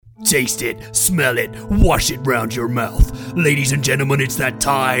taste it, smell it, wash it round your mouth. Ladies and gentlemen, it's that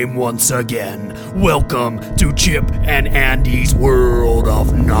time once again. Welcome to Chip and Andy's World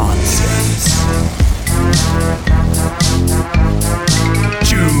of Nonsense.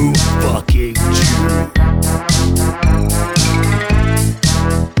 Chew fucking chew.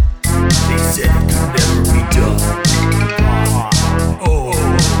 They said it could never be done.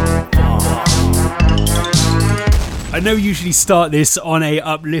 I know you usually start this on a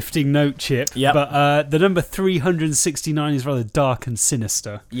uplifting note, Chip. Yep. But the number 369 is rather dark and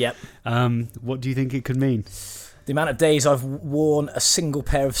sinister. Yep. What do you think it could mean? The amount of days I've worn a single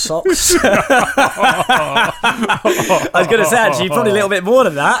pair of socks. I was going to say, actually, probably a little bit more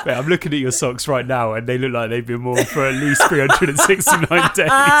than that. Mate, I'm looking at your socks right now, and they look like they've been worn for at least 369 days.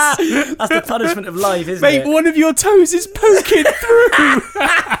 That's the punishment of life, isn't it? Mate, one of your toes is poking through.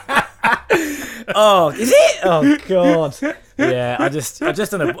 Oh, is it? Oh God. Yeah, I just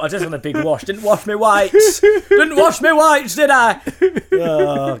done a big wash. Didn't wash my whites. Did I?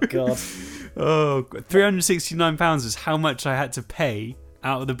 Oh God. Oh, £369 is how much I had to pay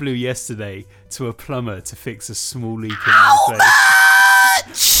out of the blue yesterday to a plumber to fix a small leak in my place.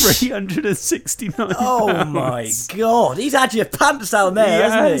 £369. Oh my God, he's had your pants down there,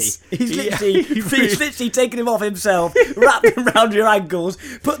 hasn't he? He's literally taken him off himself, wrapped them around your ankles,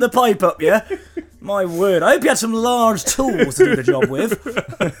 put the pipe up you. My word, I hope you had some large tools to do the job with.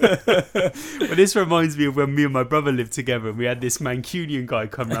 Well, this reminds me of when me and my brother lived together and we had this Mancunian guy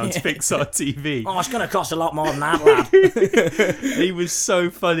come round to fix our TV. Oh, it's going to cost a lot more than that, lad. And he was so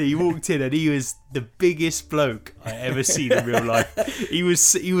funny. He walked in and he was the biggest bloke I ever seen in real life. He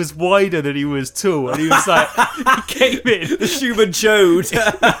was wider than he was tall, and he was like, he came in, the Schumann chode.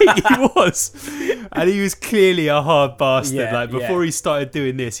 He was, and he was clearly a hard bastard. Yeah, like before he started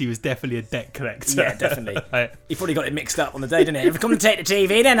doing this, he was definitely a debt collector. Yeah, definitely. He probably got it mixed up on the day, didn't he? If you come and take the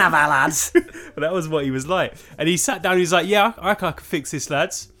TV, then have our lads. But that was what he was like, and he sat down. He was like, "Yeah, I reckon I can fix this,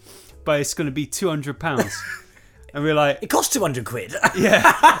 lads, but it's going to be £200." And we're like, it costs 200 quid. Yeah,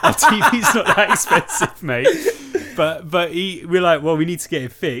 our TV's not that expensive, mate. But we're like, well, we need to get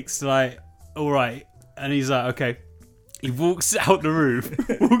it fixed. Like, all right. And he's like, okay. He walks out the room,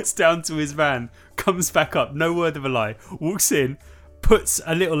 walks down to his van, comes back up, no word of a lie, walks in, puts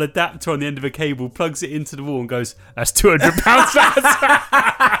a little adapter on the end of a cable, plugs it into the wall and goes, that's £200, lads.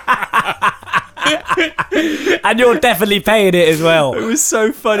 And you're definitely paying it as well. It was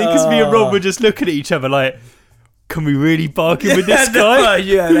so funny because me and Rob were just looking at each other like, can we really bargain with this guy?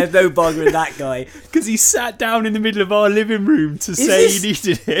 Yeah, there's no bargain with that guy. Because he sat down in the middle of our living room to say he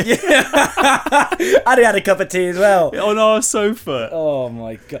needed it. Yeah. And he had a cup of tea as well. On our sofa. Oh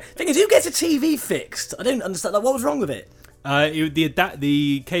my God. Thing is, who gets a TV fixed? I don't understand. Like, what was wrong with it?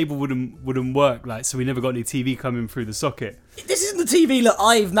 The cable wouldn't work, like, so we never got any TV coming through the socket. This isn't the TV that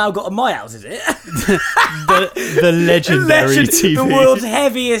I've now got in my house, is it? the legendary TV. The world's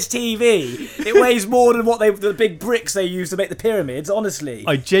heaviest TV. It weighs more than the big bricks they use to make the pyramids, honestly.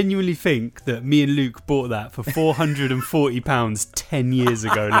 I genuinely think that me and Luke bought that for £440 10 years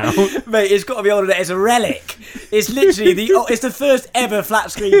ago now. Mate, it's got to be older than that. It's a relic. It's literally it's the first ever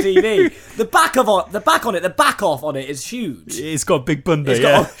flat screen TV. The back off on it is huge. It's got a big bundle, It's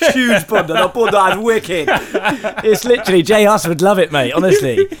got a huge bundle. The bundle is wicked. It's literally, Jay Huss would love it, mate,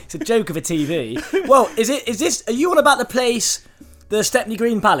 honestly. It's a joke of a TV. Well, are you on about the place, the Stepney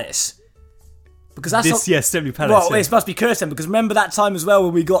Green Palace? Because that's Stepney Palace. Well, it must be cursed then, because remember that time as well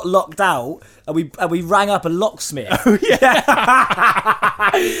when we got locked out and we rang up a locksmith. Oh yeah.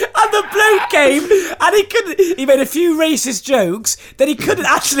 And the bloke came and he made a few racist jokes, then he couldn't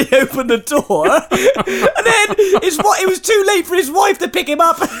actually open the door. And then it was too late for his wife to pick him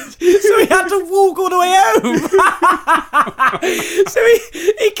up, so he had to walk all the way home. So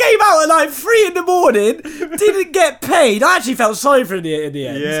he came out at like 3 a.m, didn't get paid. I actually felt sorry for him in the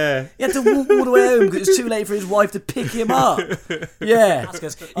end. Yeah. He had to walk all the way home because it was too late for his wife to pick him up. Yeah.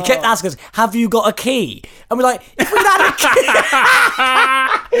 He kept asking us, have you got a key? And we're like, if we'd had a key...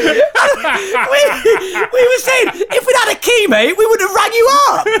 we were saying, if we'd had a key, mate, we would have rang you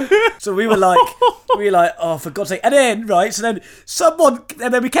up. So we were like, oh, for God's sake. And then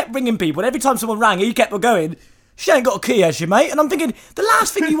we kept ringing people. And every time someone rang, he kept going, she ain't got a key, has she, mate? And I'm thinking, the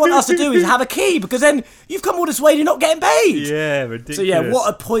last thing you want us to do is have a key, because then you've come all this way and you're not getting paid. Yeah, ridiculous. So yeah, what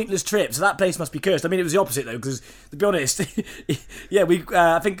a pointless trip. So that place must be cursed. I mean, it was the opposite though, because to be honest, yeah,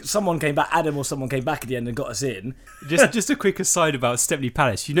 I think someone came back, Adam or someone came back at the end and got us in. Just a quick aside about Stepney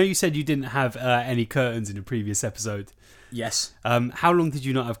Palace. You know, you said you didn't have any curtains in the previous episode. Yes. How long did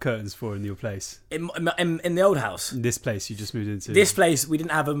you not have curtains for in your place? In the old house. This place you just moved into. This place we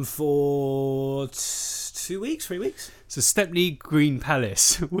didn't have them for 2 weeks, 3 weeks. So Stepney Green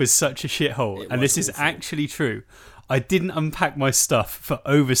Palace was such a shithole, and this is awful. actually true. I didn't unpack my stuff for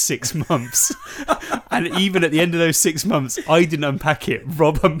over 6 months. And even at the end of those 6 months, I didn't unpack it.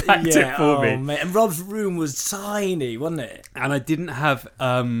 Rob unpacked it for me. Mate. And Rob's room was tiny, wasn't it? And I didn't have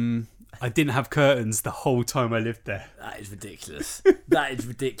curtains the whole time I lived there. That is ridiculous. That is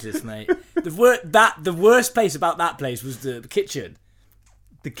ridiculous, mate. The worst place about that place was the kitchen.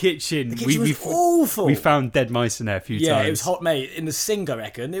 The kitchen was awful. We found dead mice in there a few times. Yeah, it was hot, mate. In the sink, I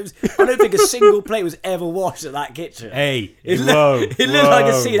reckon. I don't think a single plate was ever washed at that kitchen. Hey, It whoa. looked like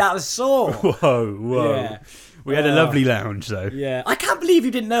a scene out of Saw. Whoa. Yeah. We had a lovely lounge, though. Yeah, I can't believe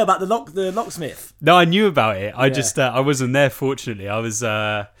you didn't know about the locksmith. No, I knew about it. I just, I wasn't there, fortunately. I was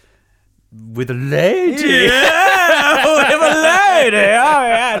with a lady. Yeah, with a lady. Oh,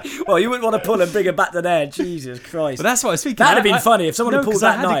 yeah. Well, you wouldn't want to pull and bring her back to there. Jesus Christ. But that's what I was thinking. That'd have been funny if someone had pulled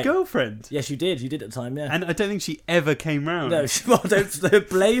that I had night. a girlfriend. Yes, you did. You did at the time, yeah. And I don't think she ever came round. No, well, don't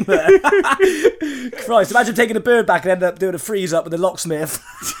blame her. Christ, imagine taking a bird back and ending up doing a freeze up with the locksmith.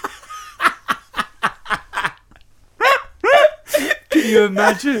 Can you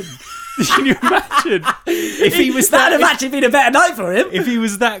imagine? Can you imagine if he was That'd have actually been a better night for him. If he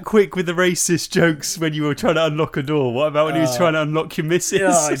was that quick with the racist jokes when you were trying to unlock a door, what about when he was trying to unlock your missus?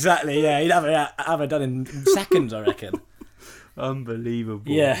 Oh, exactly. Yeah, he'd have it done in seconds, I reckon. Unbelievable.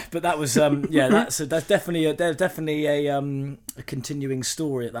 Yeah, but that was that's definitely a continuing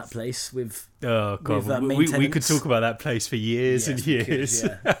story at that place with. Oh god, with, we could talk about that place for years and years.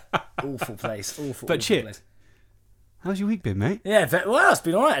 Awful place, awful. But awful Chip, place. how's your week been, mate? Yeah, well, it's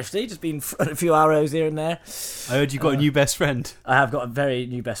been alright actually. Just been a few arrows here and there. I heard you got a new best friend. I have got a very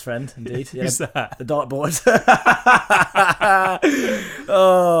new best friend, indeed. Who's that? The dartboard.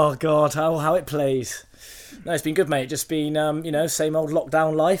 Oh god, how it plays. No, it's been good, mate. Just been same old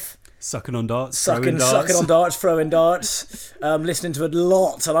lockdown life. Sucking on darts, Sucking on darts, throwing darts, listening to a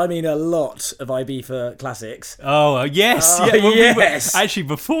lot, and I mean a lot of Ibiza classics. Oh yes, yes. Actually,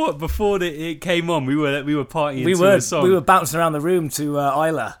 before it came on, we were partying. We to were a song. we were bouncing around the room to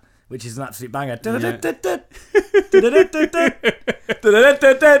Isla, which is an absolute banger. Thing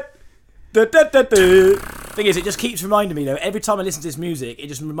is, it just keeps reminding me though. Every time I listen to this music, it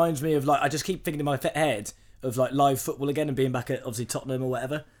just reminds me of I just keep thinking in my head of live football again and being back at obviously Tottenham or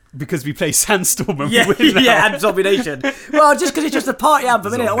whatever. Because we play Sandstorm and yeah, we win now. and Domination. Well, just because it's just a party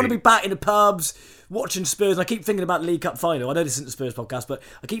anthem, innit? I want to be back in the pubs, watching Spurs. And I keep thinking about the League Cup final. I know this isn't the Spurs podcast, but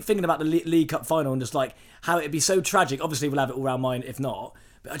I keep thinking about the League Cup final and just how it'd be so tragic. Obviously, we'll have it all round mine if not.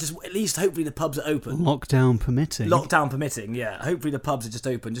 But I just, at least, hopefully the pubs are open. Lockdown permitting. Lockdown permitting, yeah. Hopefully the pubs are just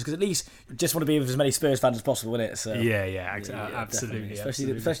open, just because at least you just want to be with as many Spurs fans as possible, innit? So Yeah, absolutely.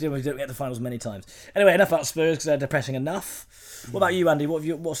 Especially when we don't get the finals many times. Anyway, enough about Spurs because they're depressing enough. What about you, Andy?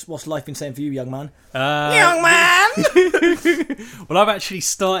 What's life been saying for you, young man? Young man. Well, I'm actually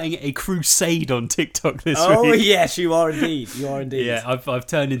starting a crusade on TikTok this week. Oh yes, you are indeed. You are indeed. Yeah, I've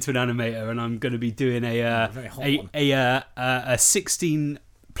turned into an animator, and I'm going to be doing a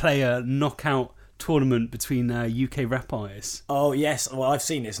 16-player knockout tournament between UK rap artists. Oh yes, well I've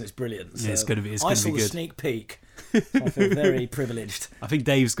seen this and it's brilliant. So yeah, it's going to be good. I saw the sneak peek. So I feel very privileged. I think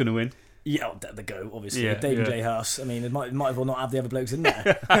Dave's going to win. Yeah, the go obviously. Yeah, Dave and J House. I mean, it might as well not have the other blokes in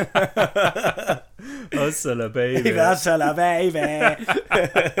there. Hustler, baby. Hustler, baby.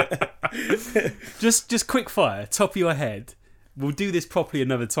 Just quick fire, top of your head. We'll do this properly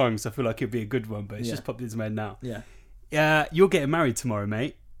another time because I feel like it'd be a good one, but it's just popped into my head now. Yeah. You're getting married tomorrow,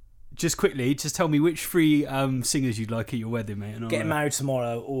 mate. Just quickly, just tell me which three singers you'd like at your wedding, mate. And getting married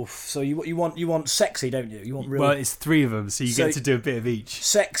tomorrow. Oof. So you want sexy, don't you? You want real. Well, it's three of them, so you get to do a bit of each.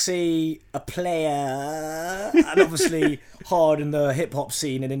 Sexy, a player, and obviously hard in the hip hop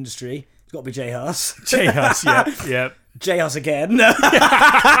scene and industry. It's got to be J House. J House, yeah. J House again. And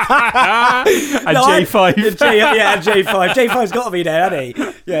J5. J5. J5's got to be there, hasn't he?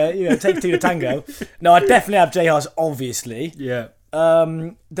 Yeah, take two to tango. No, I'd definitely have J House, obviously. Yeah.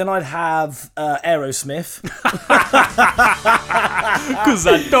 Then I'd have Aerosmith. Because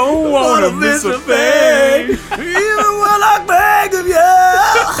I don't want to miss a thing. Even when I beg of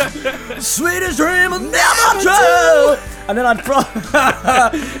you, sweetest dream of never true. And then I'd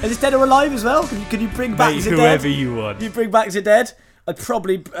is this Dead or Alive as well? Can you bring back the whoever Dead? you want. You bring back the Dead? I'd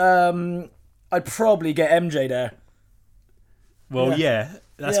probably get MJ there. Well,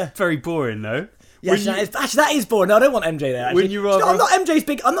 that's very boring though. Yeah, that is boring. No, I don't want MJ there. Actually. When you rather... I'm not MJ's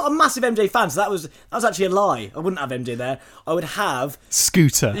big. I'm not a massive MJ fan, so that was actually a lie. I wouldn't have MJ there. I would have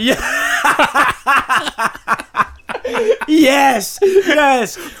Scooter. Yeah. Yes. For you,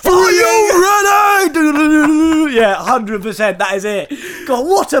 ready? Yeah, 100%. That is it. God,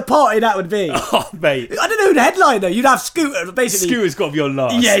 what a party that would be. Oh, mate. I don't know the headline though. You'd have Scooter basically. Scooter's got to be on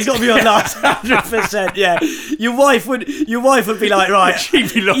last. Yeah, he's got to be on last. 100%. Yeah, your wife would be like, right.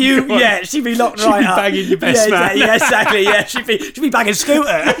 She'd be locked. Yeah, she'd be locked right up. She'd be banging your best man. Yeah, exactly. Yeah, she'd be banging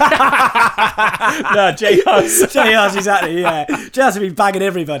Scooter. No, J Huss. J Huss, exactly. Yeah, J Huss would be banging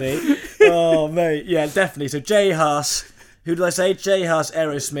everybody. Oh mate, yeah, definitely. So J Huss. Who did I say? J Huss,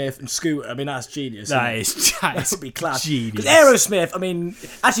 Aerosmith, and Scooter. I mean, that's genius. That would be class. Genius. Because Aerosmith, I mean,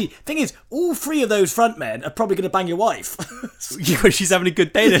 actually, thing is, all three of those frontmen are probably going to bang your wife. She's having a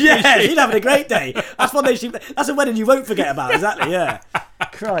good day then. Yeah, she's having a great day. That's a wedding you won't forget about, exactly, yeah.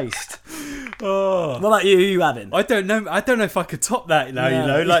 Christ. Oh. What about you? Who are you having? I don't know if I could top that now, you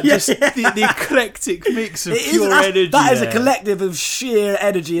know? Like, just the eclectic mix of pure energy. That is a collective of sheer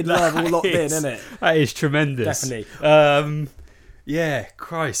energy and love all locked in, isn't it? That is tremendous. Definitely. Yeah,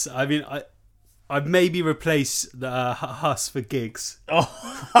 Christ. I mean, I'd maybe replace the Huss for Gigs.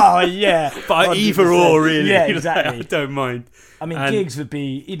 Oh yeah. But 100%. Either or, really. Yeah, exactly. I don't mind. I mean, Gigs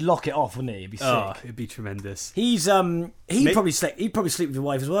he'd lock it off, wouldn't he? He'd be sick. Oh, it'd be tremendous. He'd probably sleep with your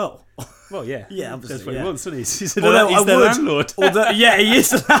wife as well. Well, yeah. Yeah, obviously. That's what he wants, doesn't he? He's the landlord. Yeah, he is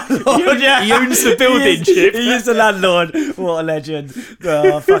the landlord. He owns the building, Chip. He is the landlord. What a legend.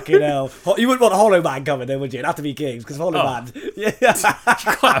 Oh, fucking hell. You wouldn't want a Hollow Man coming then, would you? It'd have to be Gigs, because Hollow Man... Yeah. You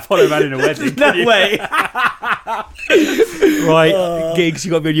can't have Hollow Man in a wedding. No way. Right, Gigs,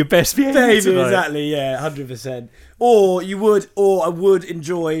 you got to be on your best behaviour tonight. Exactly, yeah, 100%. Or I would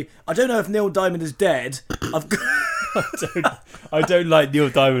enjoy... I don't know if Neil Diamond is dead. I don't like Neil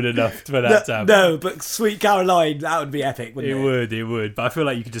Diamond enough for that to happen. No, but Sweet Caroline, that would be epic, wouldn't it? It would. But I feel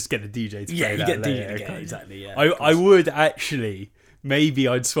like you could just get the DJ to play that later. DJ again, exactly, yeah. I would actually... Maybe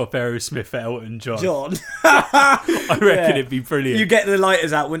I'd swap Aerosmith for Elton John. I reckon it'd be brilliant. You get the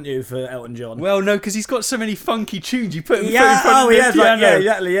lighters out, wouldn't you, for Elton John? Well, no, because he's got so many funky tunes. You put him in front of the piano. Yeah,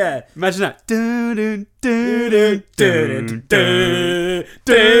 exactly, yeah. Imagine that.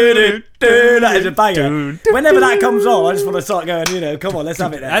 That is a banger. Whenever that comes on, I just want to start going, come on, let's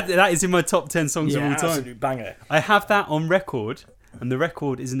have it then. That is in my top 10 songs of all time. Absolute banger. I have that on record, and the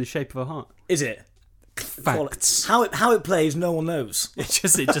record is in the shape of a heart. Is it? Facts. How it plays, no one knows. It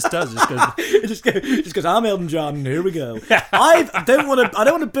just does. It just goes. I'm Elton John. Here we go. I don't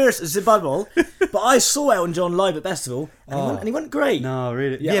want to burst as a bubble, but I saw Elton John live at Festival, and he went great. No,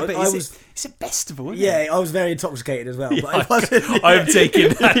 really. Yeah, but it's a festival. Isn't it? I was very intoxicated as well. Yeah, but I wasn't. I'm taking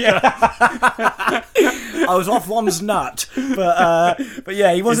that. I was off one's nut, but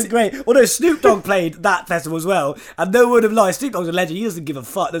yeah, he wasn't great. Although Snoop Dogg played that festival as well, and no word of lie, Snoop Dogg's a legend. He doesn't give a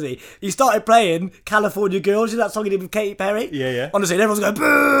fuck, does he? He started playing California Girls. You know that song he did with Katy Perry? Yeah. Honestly, everyone's going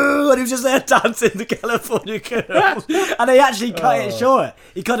boo, and he was just there dancing to California Girls, and they actually cut it short.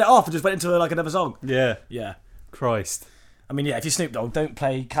 He cut it off and just went into another song. Yeah. Christ. I mean, if you're Snoop Dogg, don't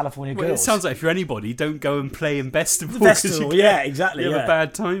play California Girls. It sounds like if you're anybody, don't go and play in Festival. Exactly. You have a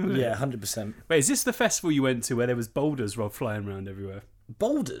bad time with it. Yeah, 100%. Wait, is this the festival you went to where there was boulders flying around everywhere?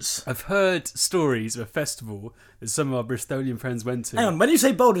 Boulders? I've heard stories of a festival that some of our Bristolian friends went to. Hang on, when you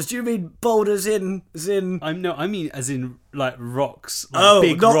say boulders, do you mean boulders as in... I mean as in, like, rocks. Like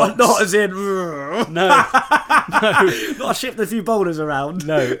big rocks. Not as in... No. Not shifting a few boulders around.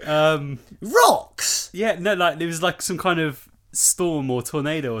 No. Rocks? Yeah, no, like, there was, like, some kind of storm or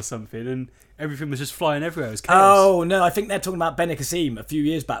tornado or something, and everything was just flying everywhere. It was chaos. Oh, no, I think they're talking about Benicassim a few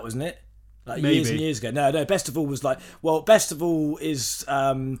years back, wasn't it? Like Maybe. Years and years ago. No, Festival was like... Well, Festival is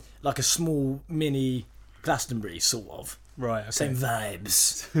like a small mini Glastonbury, sort of. Right, okay. Same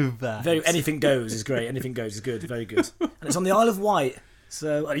vibes. Vibes. Anything goes is great. Anything goes is good. Very good. And it's on the Isle of Wight.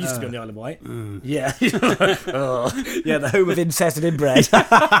 So I used to be on the Isle of Wight. Yeah. Yeah, the home of incest and inbred.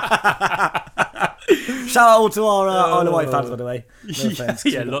 Shout out to our Isle of Wight fans, by the way. No offense,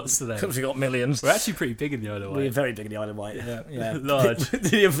 lots of them. Because we got millions. We're actually pretty big in the Isle of Wight. We're very big in the Isle of Wight. Yeah.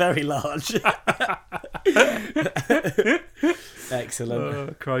 Large. You're very large. Excellent.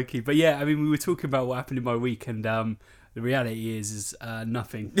 Oh, crikey. But yeah, I mean, we were talking about what happened in my week, and the reality is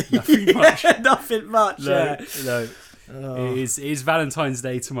nothing. Nothing much. Nothing much. No. Oh. It is Valentine's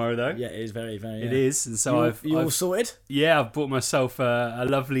Day tomorrow, though. Yeah, it is very, very. It is, and so I've all sorted. Yeah, I've bought myself a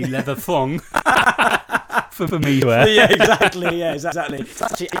lovely leather thong for me to wear. Yeah, exactly. It's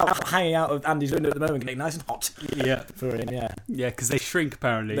actually hanging out of Andy's window at the moment, getting nice and hot. Yeah, for him. Yeah, because they shrink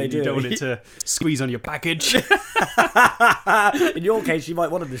apparently. They do. You don't want it to squeeze on your package. In your case, you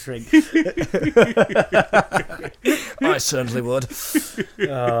might want them to shrink. I certainly would.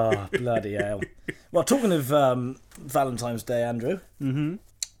 Oh, bloody hell. Well, talking of Valentine's Day, Andrew. Mm-hmm.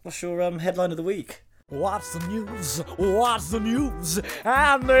 What's your headline of the week? What's the news? What's the news?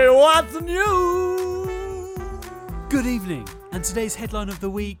 Andy, what's the news? Good evening, and today's headline of the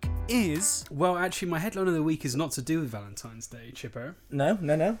week is... Well, actually, my headline of the week is not to do with Valentine's Day, Chipper. No.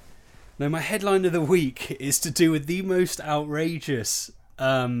 No, my headline of the week is to do with the most outrageous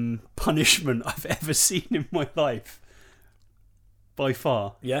punishment I've ever seen in my life. By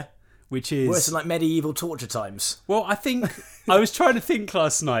far. Yeah? Which is... Worse than like medieval torture times. Well, I think... I was trying to think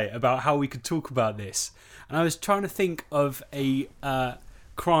last night about how we could talk about this. And I was trying to think of a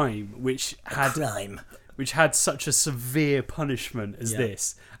crime which had such a severe punishment as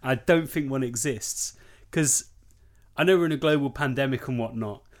this. And I don't think one exists. Because I know we're in a global pandemic and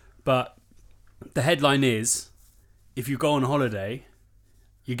whatnot, but the headline is, if you go on holiday,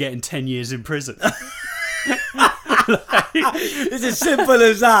 you're getting 10 years in prison. It's as simple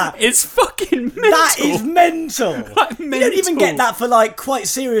as that. It's fucking mental. That is mental. Like, You don't even get that for like quite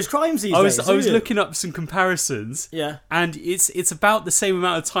serious crimes these days. I was looking up some comparisons. Yeah. And it's about the same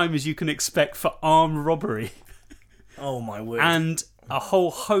amount of time as you can expect for armed robbery. Oh my word. And a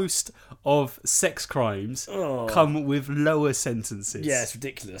whole host of sex crimes come with lower sentences. Yeah, it's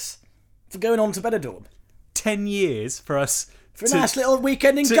ridiculous. For going on to Benidorm. 10 years for us... For a nice little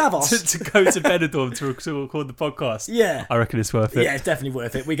weekend in Davos. To go to Benidorm to record the podcast. Yeah. I reckon it's worth it. Yeah, it's definitely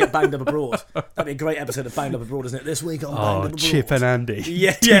worth it. We get banged up abroad. That'd be a great episode of Banged Up Abroad, isn't it? This week on Banged Up Abroad. Chip and Andy.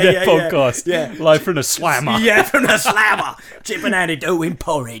 Yeah, do their podcast. Yeah. Live from the slammer. Yeah, from the slammer. Chip and Andy doing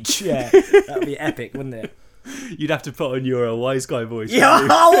porridge. Yeah. That'd be epic, wouldn't it? You'd have to put on your wise guy voice. You're a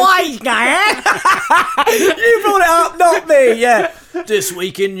wise guy, eh? You brought it up, not me. Yeah. This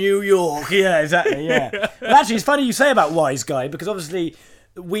week in New York. Yeah, exactly. Yeah. Well, actually, it's funny you say about wise guy because obviously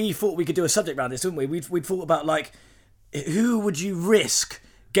we thought we could do a subject around this, didn't we? We'd thought about like who would you risk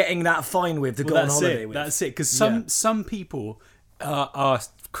getting that fine with to go on holiday with? That's it. Because some people are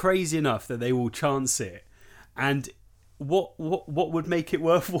crazy enough that they will chance it, and what would make it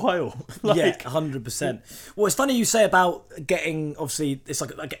worthwhile? Yeah, 100%. Well, it's funny you say about getting, obviously, it's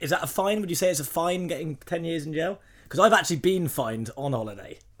like, is that a fine? Would you say it's a fine getting 10 years in jail? Because I've actually been fined on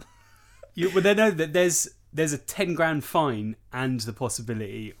holiday. Well, they know that there's a 10 grand fine and the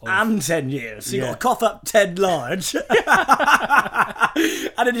possibility of... And 10 years. So you've got to cough up 10 large. And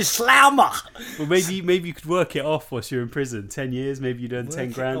it is slammer. Well, maybe you could work it off whilst you're in prison. 10 years, maybe you'd earn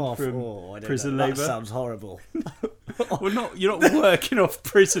 10 grand from prison labour. That sounds horrible. Well, you're not working off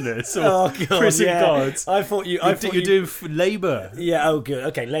prisoners or prison guards. I thought you're doing labour. Yeah, oh good.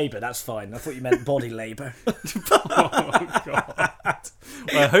 Okay, labour, that's fine. I thought you meant body labour. Oh, God.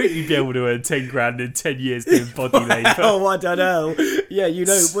 Well, I hope you'd be able to earn 10 grand in 10 years doing body labour. Oh, I don't know. Yeah, you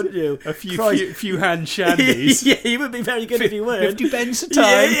know, wouldn't you? A few hand shandies. Yeah, you would be very good if you were. 50 pence a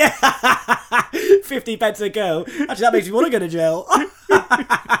time. Yeah. 50 pence a go. Actually, that makes me want to go to jail.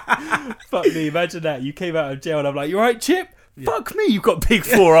 Fuck me, imagine that. You came out of jail and I'm like, you alright, Chip? Yeah. Fuck me, you've got big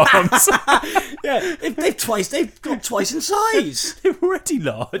forearms. Yeah, they've got twice in size. They're already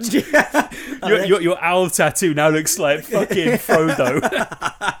large. Yeah. Your owl tattoo now looks like fucking Frodo.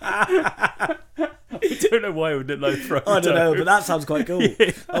 I don't know why it would look like Frodo. I don't know, but that sounds quite cool.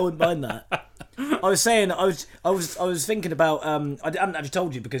 Yeah. I wouldn't mind that. I was saying, I was thinking about. I haven't actually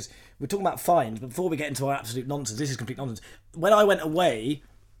told you because we're talking about fines. But before we get into our absolute nonsense, this is complete nonsense. When I went away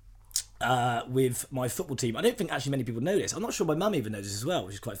with my football team, I don't think actually many people know this. I'm not sure my mum even knows this as well,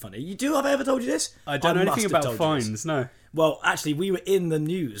 which is quite funny. You do? Have I ever told you this? I don't know anything about fines. No. Well, actually, we were in the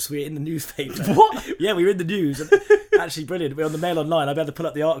news. We were in the newspaper. What? Yeah, we were in the news. Actually, brilliant. We were on the Mail Online. I'll be able to pull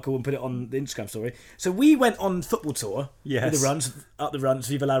up the article and put it on the Instagram story. So we went on football tour. Yes. With the runs, up the runs,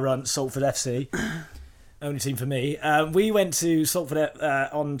 Viva la Runs, Salford FC. Only team for me. We went to Salford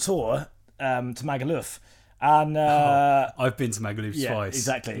on tour to Magaluf. And I've been to Magaluf twice.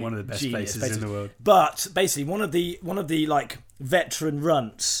 Exactly. One of the best places in the world. But basically, one of the like veteran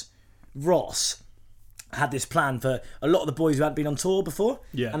runts, Ross, had this plan for a lot of the boys who hadn't been on tour before.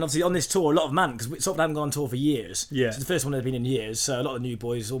 Yeah. And obviously on this tour, a lot of men, because Salford hadn't gone on tour for years. Yeah. It's the first one they've been in years, so a lot of new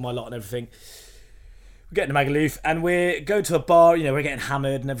boys, all my lot and everything. We're getting to Magaluf and we go to a bar, we're getting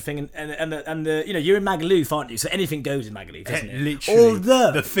hammered and everything, and the you're in Magaluf, aren't you? So anything goes in Magaluf, isn't it? Literally.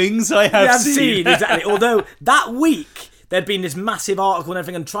 Although the things I have seen. Exactly. Although that week there'd been this massive article and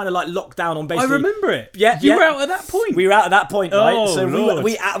everything and trying to like lock down on basically. I remember it. Yeah. You were out at that point. We were out at that point, right? Oh, so Lord.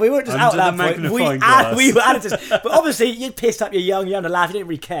 we weren't just out at that point. We were at it. But obviously you're pissed up, you're young, you're having a laugh, you didn't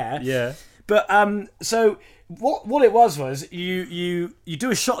really care. Yeah. But so what it was you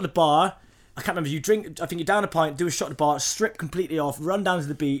do a shot at the bar. I can't remember. You drink. I think you down a pint, do a shot at the bar, strip completely off, run down to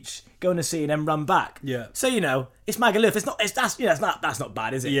the beach, go in the sea, and then run back. Yeah. So it's Magaluf. That's not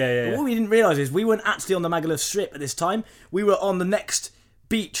bad, is it? Yeah. But what we didn't realise is we weren't actually on the Magaluf strip at this time. We were on the next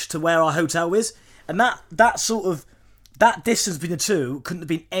beach to where our hotel was. And that sort of that distance between the two couldn't have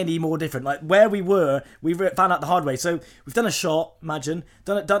been any more different. Like where we found out the hard way. So we've done a shot, imagine,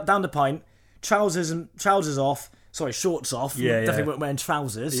 done the pint, trousers off. Sorry, shorts off. Definitely weren't wearing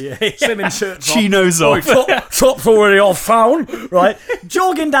trousers. Swimming shirts off. Chinos off. Top's already off, found. Right?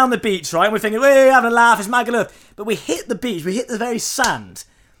 Jogging down the beach, right? And we're thinking, we're having a laugh, it's Magaluf. But we hit the beach, we hit the very sand.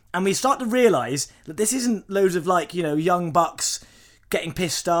 And we start to realise that this isn't loads of young bucks getting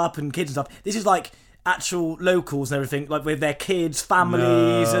pissed up and kids and stuff. This is like actual locals and everything, like with their kids,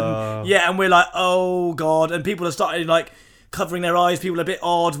 families, and we're like, oh God. And people are starting covering their eyes, people are a bit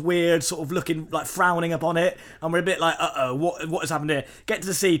odd, weird, sort of looking like frowning upon it, and we're a bit like, uh-oh, what has happened here? Get to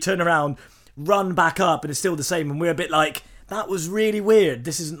the sea, turn around, run back up, and it's still the same, and we're a bit like, that was really weird,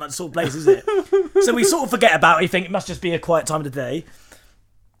 this isn't that sort of place, is it? So we sort of forget about it, think it must just be a quiet time of the day.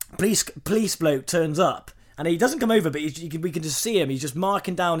 Police bloke turns up, and he doesn't come over, but we can just see him, he's just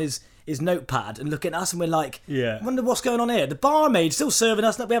marking down his notepad and looking at us, and we're like, I wonder what's going on here. The barmaid's still serving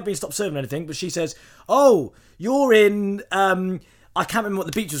us. We haven't been stopped serving anything, but she says, oh, you're in I can't remember what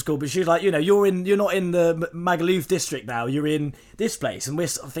the beach was called, but she's like, you're not in the Magaluf district now, you're in this place. And we're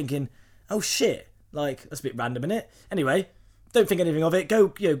sort of thinking, oh shit, that's a bit random, innit? Anyway, don't think anything of it.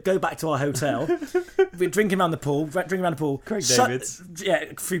 Go back to our hotel. We're drinking around the pool. Craig David's.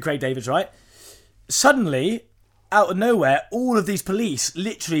 Through Craig David's, right? Suddenly, out of nowhere, all of these police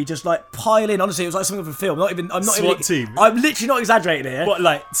literally just pile in. Honestly, it was like something from a film. SWAT team. I'm literally not exaggerating here.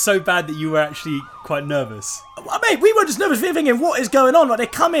 What, so bad that you were actually quite nervous? Mate, we were just nervous. We were thinking, what is going on? They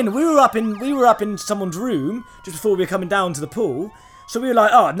come in. We were up in someone's room just before we were coming down to the pool. So we were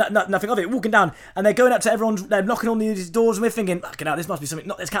like, oh, nothing of it. Walking down, and they're going up to everyone. They're knocking on these doors, and we're thinking, fucking hell, this must be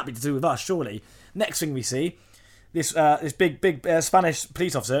something. This can't be to do with us, surely. Next thing we see, this big Spanish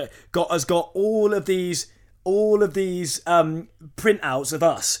police officer has got all of these printouts of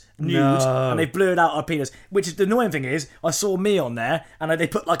us nude, and they blurred out our penis. Which is the annoying thing is, I saw me on there, and they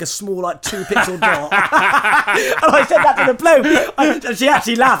put a small 2-pixel dot. And I said that to the bloke. And she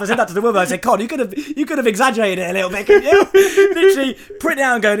actually laughed. I said that to the woman. I said, "Con, you could have exaggerated it a little bit, couldn't you?" Literally print it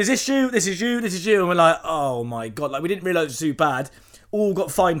out and going, "Is this you? This is you. This is you." And we're like, "Oh my God!" We didn't realise it was too bad. All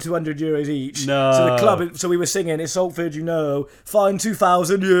got fined €200 each. No. So the club, so we were singing, "It's Salford, fine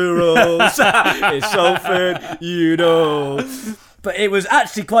 €2,000. It's Salford, But it was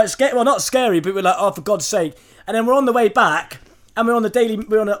actually quite scary. Well, not scary, but we're like, oh, for God's sake. And then we're on the way back, and we're on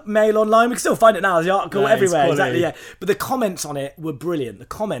the Mail Online. We can still find it now. There's the article everywhere. Exactly, yeah. But the comments on it were brilliant. The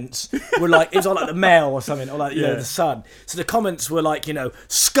comments were it was on the Mail or something, or the Sun. So the comments were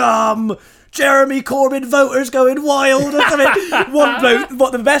scum. Jeremy Corbyn voters going wild or something. One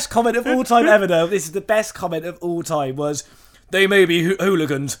bloke, the best comment of all time ever though, this is the best comment of all time, was, "They may be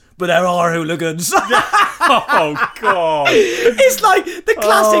hooligans, but there are hooligans." Oh God. It's like the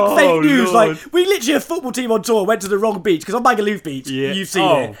classic fake news. Lord. We literally, a football team on tour, went to the wrong beach, because on Magaluf Beach, you've seen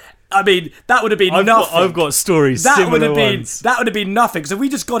it. I mean, that would have been nothing. I've got stories similar ones. That would have been nothing. So we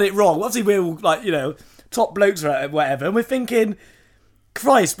just got it wrong. Obviously we're all top blokes or whatever, and we're thinking,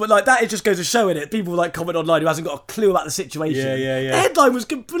 Christ, but that, it just goes to show in it. People comment online who hasn't got a clue about the situation. Yeah. The headline was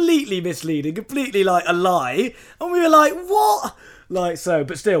completely misleading, completely a lie, and we were like, what? But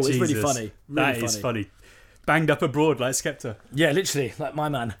still, it's really funny. That is funny. Banged up abroad like Skepta. Yeah, literally, like my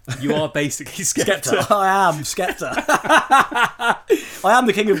man. You are basically Skepta. I am Skepta. I am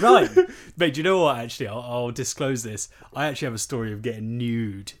the king of grime. Mate, do you know what, actually? I'll disclose this. I actually have a story of getting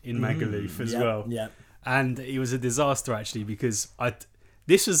nude in Magaluf as well. Yeah. And it was a disaster, actually, because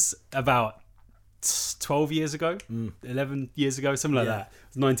this was about 12 years ago, 11 years ago, something like that.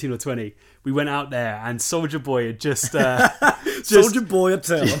 It was 19 or 20. We went out there, and Soulja Boy had just... Soulja Boy at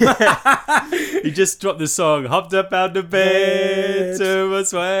he just dropped the song, hopped up out the bed, turn my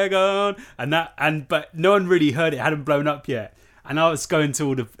swag on, but no one really heard it, hadn't blown up yet. And I was going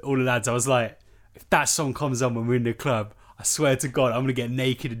to all the lads, I was like, if that song comes on when we're in the club, I swear to God, I'm gonna get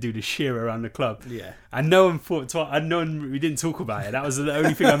naked and do the shear around the club. Yeah. And no one thought. We didn't talk about it. That was the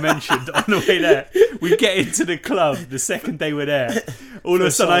only thing I mentioned on the way there. We get into the club the second day we're there. All of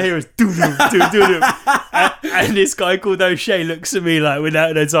a sudden, I hear us doo doo doo doo, and this guy called O'Shea looks at me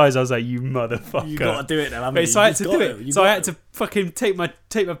without those eyes. I was like, "You motherfucker! You got to do it now." Haven't you? So I had to do it. So I had to fucking take my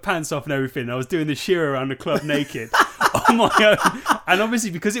pants off and everything. I was doing the shear around the club naked on my own. And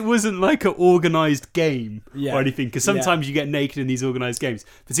obviously, because it wasn't an organised game or anything, because sometimes you get naked in these organised games,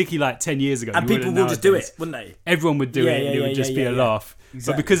 particularly 10 years ago. And people will just do it, wouldn't they? Everyone would do it, and it would just be a laugh.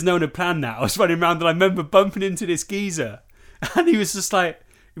 Exactly. But because no one had planned that, I was running around, and I remember bumping into this geezer, and he was just like,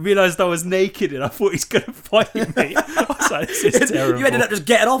 He realised I was naked and I thought he's going to fight me. I was like, this is terrible. You ended up just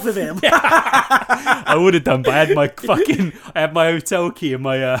getting off with him. I would have done, but I had my hotel key and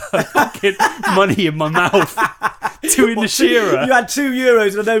my fucking money in my mouth. Doing the shearer. You had €2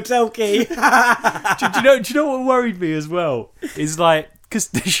 and an hotel key. Do you know what worried me as well? Is like, because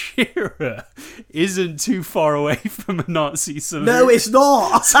the shearer isn't too far away from a Nazi saloon. No, it's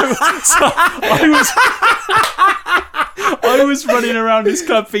not. So I was running around this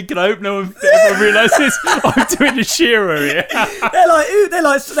club thinking, I hope no one ever realises I'm doing the shearer here.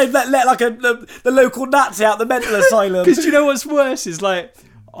 They've let like the local Nazi out the mental asylum. Because you know what's worse is like,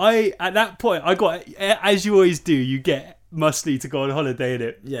 at that point, I got, as you always do, you get muscly to go on holiday,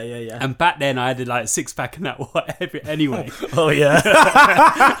 innit? Yeah. And back then I had like 6-pack and that whatever anyway. Oh yeah.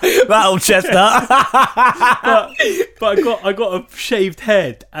 That old chestnut. but I got a shaved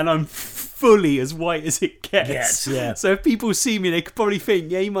head and I'm fully as white as it gets. Yes, yeah. So if people see me, they could probably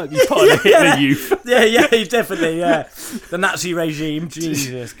think, yeah, he might be part of the Hitler Youth. Yeah, definitely, yeah. The Nazi regime.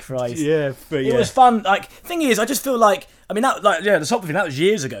 Jesus Christ. Yeah, but yeah. It was fun. Like, thing is, I just feel like, I mean, that, like, yeah, the soccer thing, that was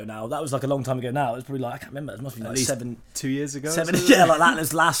years ago now. That was like a long time ago now. It was probably like, I can't remember. It must be like 2 years ago. 7, yeah, like that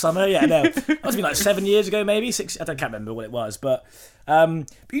was last summer. Yeah, no. It must be like 7 years ago, maybe 6. I can't remember what it was, but you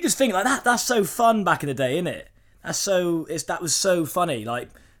just think like that. That's so fun back in the day, innit? That was so funny. Like,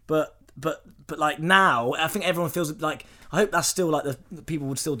 but like now, I think everyone feels like. I hope that's still like the people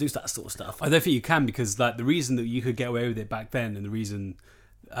would still do that sort of stuff. I don't think you can, because like the reason that you could get away with it back then, and the reason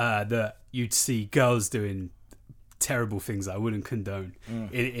that you'd see girls doing terrible things that I wouldn't condone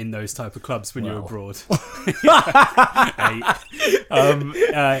in those type of clubs when you're abroad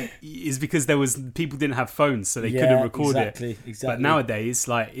is because people didn't have phones, so they couldn't record exactly. But nowadays,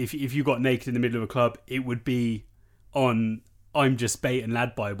 like if you got naked in the middle of a club, it would be on I'm Just Bait and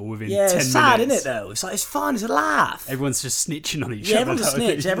Lad Bible within 10 minutes. Yeah, it's sad, isn't it, though? It's like, it's fun, it's a laugh. Everyone's just snitching on each other. Yeah, everyone's a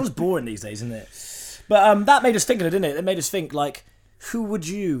snitch. Everyone's boring these days, isn't it? But that made us think of it, didn't it? It made us think, like, who would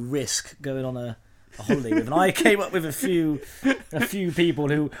you risk going on a holiday with? And I came up with a few people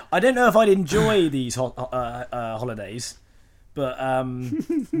who, I don't know if I'd enjoy these holidays, but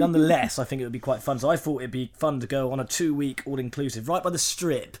nonetheless, I think it would be quite fun. So I thought it'd be fun to go on a 2-week all-inclusive right by the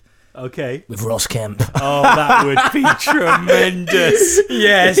Strip. Okay. With Ross Kemp. Oh, that would be tremendous.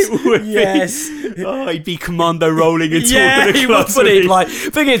 Yes. It would yes. Be. Oh, he'd be commando rolling into yeah, all the he clubs. would put it like.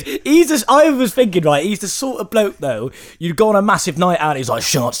 Thing is, I was thinking, right, he's the sort of bloke though. You'd go on a massive night out, and he's like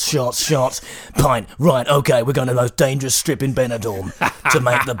shots, pint. Right, okay, we're going to the most dangerous strip in Benidorm to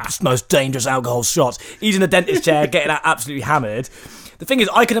make the most dangerous alcohol shots. He's in a dentist chair, getting absolutely hammered. The thing is,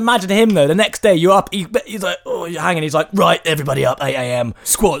 I can imagine him though. The next day, you're up. He's like, oh, you're hanging. He's like, right, everybody up, 8 a.m.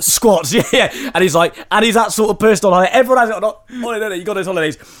 Squats. Yeah. And he's like, and he's that sort of person on holiday. Everyone has it on holiday. You got those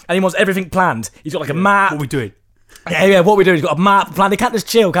holidays, and he wants everything planned. He's got like a map. What are we doing? Yeah, what we do? He's got a map plan. They can't just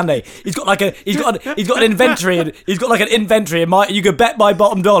chill, can they? He's got an inventory, and he's got like an inventory. And you could bet my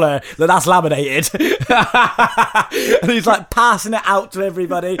bottom dollar that's laminated. And he's like passing it out to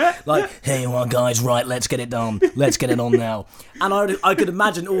everybody, like, "Hey, you are guys, right? Let's get it done. Let's get it on now." And I could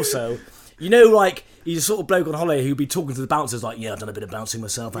imagine also, like. He's a sort of bloke on holiday who'd be talking to the bouncers like, yeah, I've done a bit of bouncing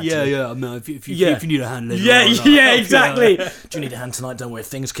myself, actually. Yeah. No, if you need a hand later Yeah, exactly. Do you need a hand tonight? Don't worry. If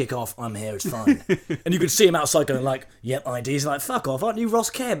things kick off, I'm here. It's fine. And you could see him outside going like, yep, IDs. Like, fuck off. Aren't you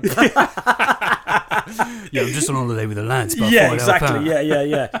Ross Kemp? Yeah, I'm just on holiday with the lads. But yeah, exactly. Yeah.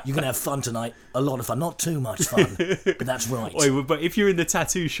 You're going to have fun tonight. A lot of fun. Not too much fun, but that's right. Wait, but if you're in the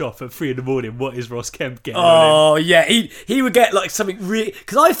tattoo shop at 3 a.m, what is Ross Kemp getting on him? Yeah. He would get like something really...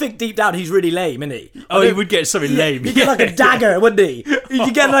 Because I think deep down he's really lame, isn't he? Oh, he would get something lame. He'd get like a dagger, wouldn't he?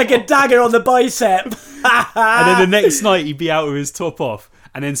 He'd get like a dagger on the bicep. And then the next night he'd be out with his top off,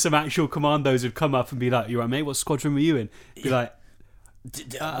 and then some actual commandos would come up and be like, "You right, mate? What squadron were you in?" Be like,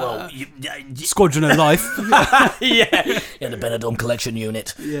 Squadron of Life. Yeah, the Benidorm Collection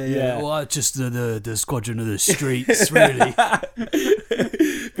Unit. Yeah. Well, just the Squadron of the Streets, really.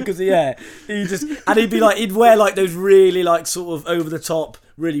 Because he'd wear like those really like sort of over the top,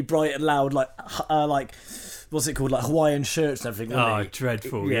 really bright and loud like what's it called, like Hawaiian shirts and everything. Oh,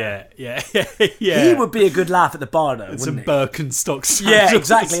 dreadful! Yeah. He would be a good laugh at the bar though. Some Birkenstock sandals. Yeah,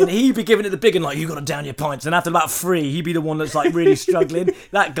 exactly. And he'd be giving it the big one, like, you got to down your pints. And after about 3, he'd be the one that's like really struggling.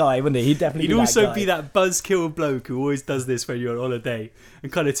 That guy, wouldn't he? He'd definitely. He'd also be that buzzkill bloke who always does this when you're on holiday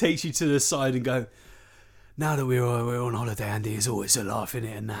and kind of takes you to the side and go, "Now that we're on holiday, Andy, is always a laugh in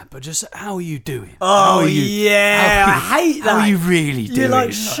it and that. But just how are you doing? Oh, I hate that. How are you really doing? You're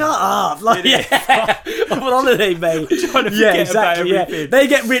like, shut up. Like, I'm on holiday, mate. Trying to forget about everything. They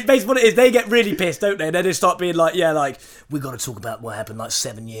get basically what it is. They get really pissed, don't they? And then they start being like, we got to talk about what happened like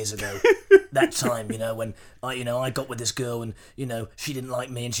 7 years ago. that time, when I got with this girl and, she didn't like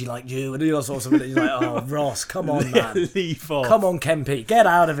me and she liked you and all sorts of things. He's like, oh, Ross, come on, man. Leave off. Come on, Kempy, get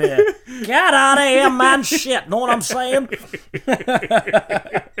out of here. Get out of here, man. Shit, know what I'm saying?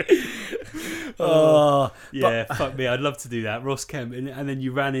 Fuck me. I'd love to do that. Ross Kemp. And then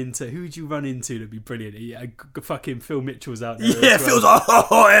you ran into... Who would you run into? That'd be brilliant. Yeah, fucking Phil Mitchell's out there. Yeah, Phil's like, oh,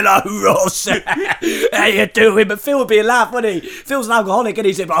 hello, Ross. How you doing? But Phil would be a laugh, wouldn't he? Phil's an alcoholic and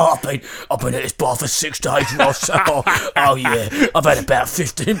he's like, I've been at this bar for 6 days, Ross. Oh yeah, I've had about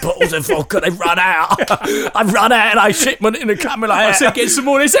 15 bottles of vodka. They've run out. I've run out and I shipment in the camera. I said, get some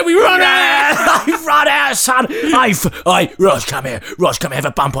more. They said, we run out. I've run out, son. Ross, come here. Have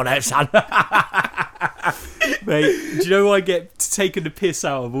a bump on that, son. Mate, do you know who I get taken the piss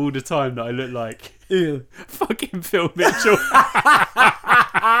out of all the time that I look like? Ew. Fucking Phil Mitchell.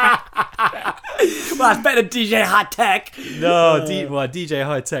 Well, that's better than DJ High Tech. No, DJ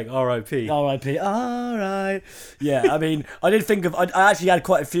High Tech, R.I.P. R.I.P. Alright. Yeah, I mean, I did think of... I actually had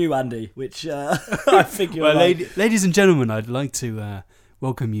quite a few, Andy, which I think you're right. Ladies and gentlemen, I'd like to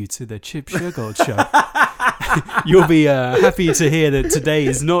welcome you to the Chip Shergold Show. You'll be happy to hear that today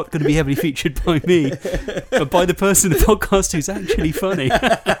is not going to be heavily featured by me, but by the person in the podcast who's actually funny.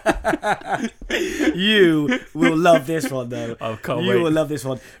 You will love this one, though. Oh, can't wait. You will love this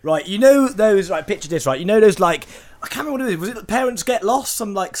one. Right, you know those... Right, picture this, right? You know those, like... I can't remember what it was. Was it Parents Get Lost?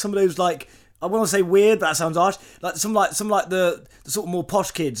 Some of those, like... I want to say weird, but that sounds harsh. Like some the sort of more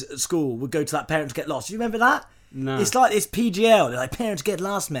posh kids at school would go to that Parents Get Lost. Do you remember that? No. It's like this PGL. They're like, Parents Get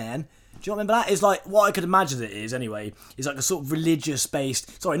Lost, man. Do you remember that? It's like, what I could imagine it is, anyway, is like a sort of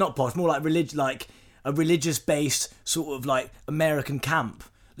religious-based... Sorry, not posh, more like a religious-based sort of like American camp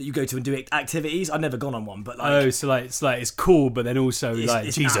that you go to and do activities. I've never gone on one, but like... Oh, so it's cool, but then also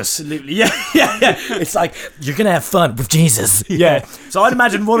it's Jesus. Absolutely, yeah. It's like, you're going to have fun with Jesus. Yeah. So I'd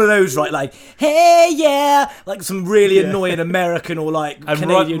imagine one of those, right, like, hey, yeah, like some really annoying American or like and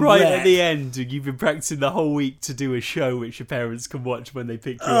Canadian right rap. At the end, you've been practicing the whole week to do a show which your parents can watch when they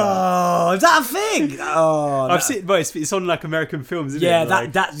pick you up. Oh, is that a thing? Oh, I've seen, well, it's on like American films, isn't it? Yeah,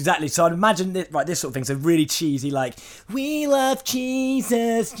 Like, that exactly. So I'd imagine this sort of thing. So really cheesy, like, we love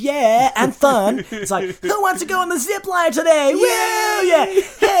Jesus, yeah, and fun. It's like, who wants to go on the zip line today? Woo, yeah.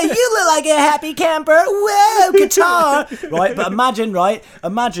 Hey, you look like a happy camper. Whoa, guitar. Right, but imagine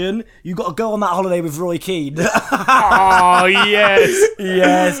you got to go on that holiday with Roy Keane. Oh, yes.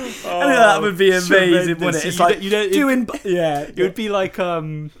 Yes. Oh, That would be amazing, wouldn't it? It's like, it would be like,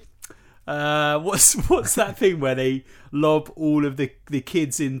 what's that thing where they lob all of the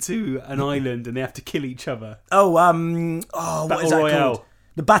kids into an island and they have to kill each other? What is that called?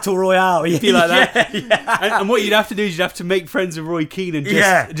 The Battle Royale. Yeah. Be like that. Yeah. And what you'd have to do is you'd have to make friends with Roy Keane and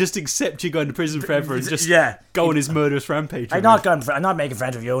just accept you're going to prison forever and just go on his murderous rampage. I'm not making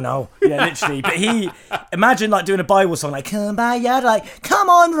friends with you, no. Yeah, literally. But imagine like doing a Bible song like, come by, yeah, like, come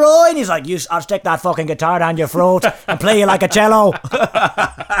on, Roy. And he's like, I'll stick that fucking guitar down your throat and play you like a cello.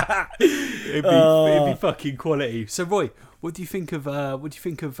 It'd be fucking quality. So, Roy, what do you think of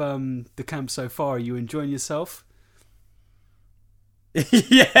the camp so far? Are you enjoying yourself?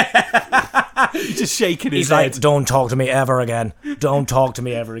 Yeah. He's just shaking his He's head. like, don't talk to me ever again. Don't talk to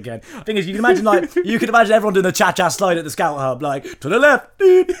me ever again. The thing is, you can imagine everyone doing the cha-cha slide at the scout hub, like, to the left,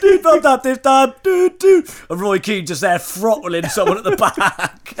 from that this time, and Roy Keane just there throttling someone at the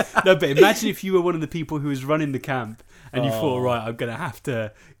back. No, but imagine if you were one of the people who was running the camp and you thought, right, I'm going to have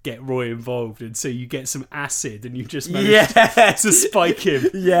to get Roy involved, and so you get some acid and you just manage to spike him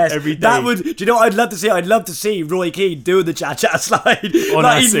every day. Do you know what I'd love to see? I'd love to see Roy Keane doing the cha-cha slide. On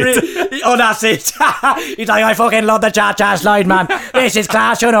acid. On acid. He's like, I fucking love the cha-cha slide, man. This is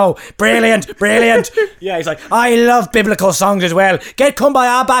class, you know. Brilliant. Yeah, he's like, I love biblical songs as well. Get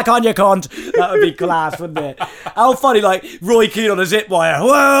Kumbaya back on, you cunt. That would be class, wouldn't it? How funny, like, Roy Keane on a zip wire.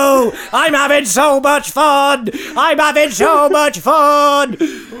 Whoa, I'm having so much fun.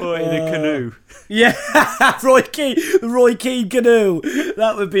 Or in a canoe. Yeah, Roy Keane canoe.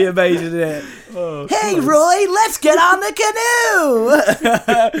 That would be amazing, isn't it? Oh, hey, Christ. Roy, let's get on the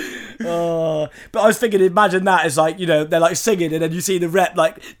canoe. But I was thinking, imagine that as like, you know, they're like singing, and then you see the rep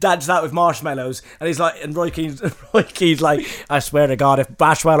like dance out with marshmallows, and he's like, and Roy Keane's like, I swear to God, if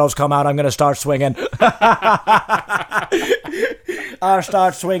marshmallows come out, I'm gonna start swinging. I'll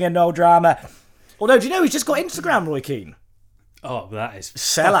start swinging, no drama. Although, do you know he's just got Instagram, Roy Keane? Oh, that is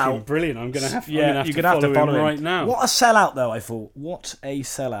sellout. Brilliant. I'm gonna have you're gonna have to follow him right now. What a sellout, though. I thought, what a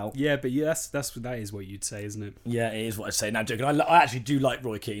sellout. Yeah, but that is what you'd say, isn't it? Yeah, it is what I'd say. Now, joking. I actually do like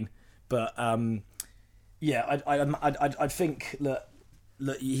Roy Keane, but yeah, I'd think that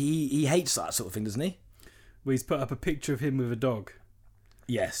he hates that sort of thing, doesn't he? Well, he's put up a picture of him with a dog.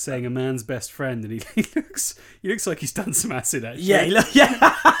 Yes. saying a man's best friend, and he looks like he's done some acid actually. Yeah,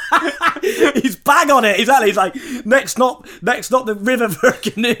 he's bang on it. Exactly. He's like, next not the river for a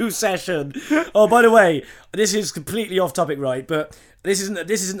canoe session. Oh, by the way, this is completely off topic, right? But this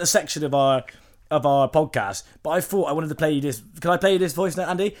isn't a section of our podcast. But I thought I wanted to play you this. Can I play you this voice note,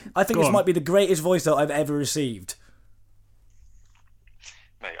 Andy? I think this might be the greatest voice note I've ever received.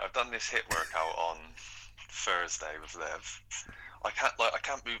 Mate, I've done this hit workout on Thursday with Liv. I can't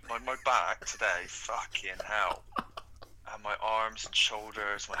move my back today. Fucking hell. And my arms and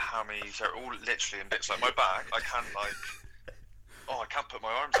shoulders, my hammies, they're all literally in bits. Like my back, I can't put my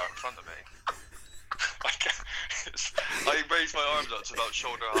arms out in front of me. I raise my arms up to about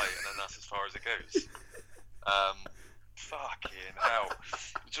shoulder height, and then that's as far as it goes. Fucking hell.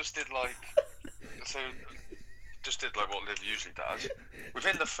 Just did like what Liv usually does.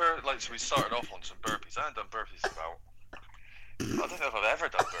 Within the first, so we started off on some burpees. I haven't done burpees I don't know if I've ever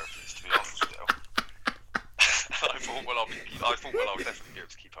done burpees, to be honest with you. I thought, I'll definitely be able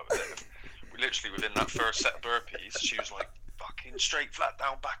to keep up with it. We literally, within that first set of burpees, she was like, fucking straight, flat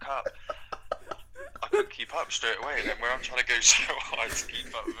down, back up. I couldn't keep up straight away, and then where I'm trying to go so hard to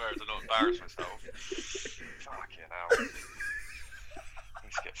keep up with her to not embarrass myself. Fucking hell. I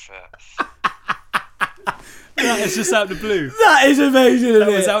need to get fit. That is just out of the blue. That is amazing, isn't it?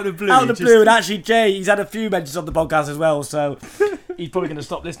 That was out of the blue. Out of the blue, and actually Jay, he's had a few mentions on the podcast as well, so he's probably going to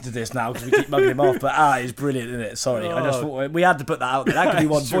stop listening to this now because we keep mugging him off, but it's brilliant, isn't it? Sorry, I just thought we had to put that out there. That could be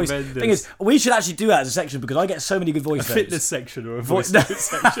one voice. Tremendous. Thing is, we should actually do that as a section because I get so many good voice notes. Fitness section or a voice note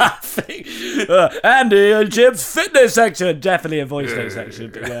section. Andy and Jim's fitness section. Definitely a voice note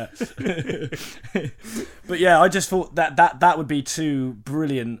section, but yeah. But yeah, I just thought that would be two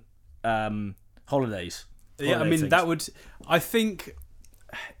brilliant holidays. Yeah, I mean, that would... I think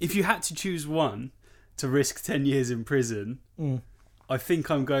if you had to choose one to risk 10 years in prison, I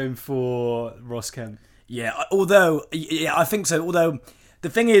think I'm going for Ross Kemp. Yeah, I think so. Although, the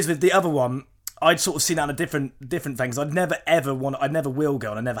thing is, with the other one, I'd sort of seen that on a different things. I never will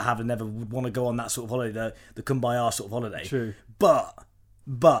go, and I never have, and never would want to go on that sort of holiday, the Kumbaya sort of holiday. True. But...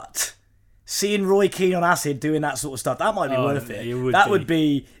 seeing Roy Keane on acid doing that sort of stuff, that might be worth it. Would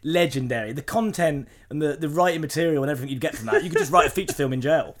be legendary. The content and the writing material and everything you'd get from that, you could just write a feature film in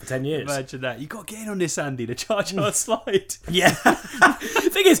jail for 10 years. Imagine that. You got to get in on this, Andy, the Char slide. Yeah.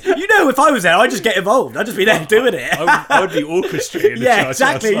 Thing is, if I was there, I'd just get involved. I'd just be there doing it. I would be orchestrating the Char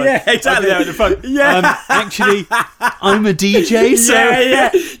slide. Yeah, exactly. I'd be there at the front. Yeah. Actually, I'm a DJ, so...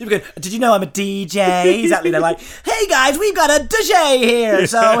 Yeah. You'd be going, did you know I'm a DJ? Exactly. They're like, hey guys, we've got a DJ here,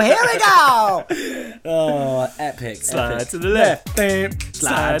 so here we go. Oh, epic. Slide to the left.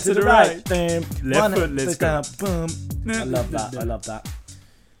 Slide to the right. Left foot, let's go. Boom. I love that.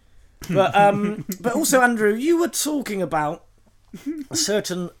 But also, Andrew, you were talking about a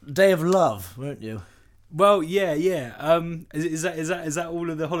certain day of love, weren't you? Well, yeah. Is that all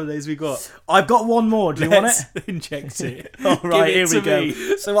of the holidays we got? I've got one more. Do you want it? Inject it. All right, here we go.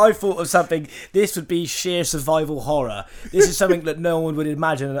 Me. So I thought of something. This would be sheer survival horror. This is something that no one would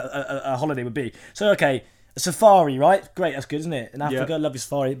imagine a holiday would be. So, okay, a safari, right? Great, that's good, isn't it? In Africa, love your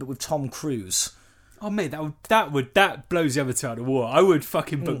safari, but with Tom Cruise. Oh mate, that blows the other two out of the water. I would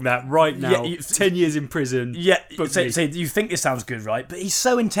fucking book that right now. 10 years in prison. Yeah, so you think this sounds good, right? But he's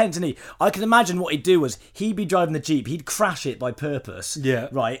so intense, isn't he? I can imagine what he'd do was he'd be driving the Jeep, he'd crash it by purpose. Yeah.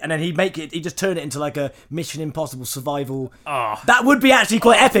 Right, and then he'd just turn it into like a Mission Impossible survival. Oh, that would be actually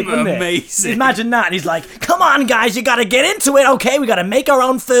quite epic, wouldn't it? Amazing. Imagine that, and he's like, "Come on, guys, you got to get into it. Okay, we got to make our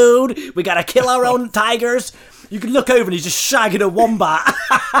own food. We got to kill our own tigers." You can look over and he's just shagging a wombat.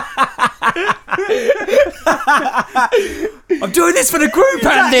 I'm doing this for the group,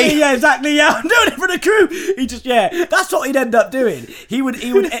 Andy. Yeah, exactly. Yeah, I'm doing it for the group. That's what he'd end up doing. He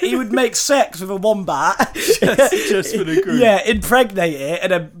would make sex with a wombat just for the group. Yeah, impregnate it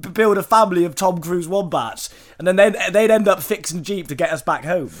and then build a family of Tom Cruise wombats, and then they'd end up fixing Jeep to get us back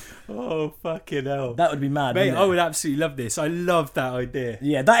home. Oh, fucking hell. That would be mad, mate. Wouldn't it? I would absolutely love this. I love that idea.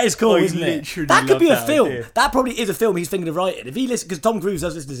 Yeah, that is cool, isn't it? That could be a film. Idea. That probably is a film he's thinking of writing. If he listens, because Tom Cruise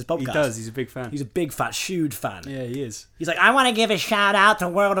does listen to this podcast. He does. He's a big fan. He's a big fat, huge fan. Yeah, he is. He's like, I want to give a shout out to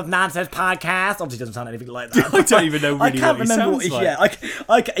World of Nonsense podcast. Obviously, doesn't sound anything like that. I don't even know really I can't what he remember sounds like.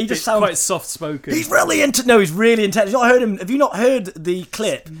 Yeah, he just sounds quite soft spoken. He's really into. No, he's really intense. You've not heard him. Have you not heard the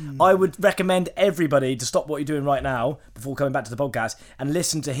clip? I would recommend everybody to stop what you're doing right now before coming back to the podcast and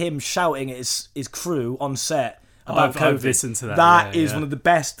listen to him shouting at his crew on set about COVID. I've listened to that. That is one of the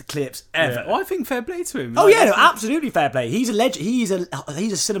best clips ever. Yeah. Well, I think fair play to him. Oh yeah, no, absolutely fair play. He's a legend. He's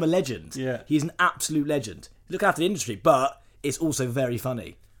a cinema legend. Yeah, he's an absolute legend. Look after the industry, but it's also very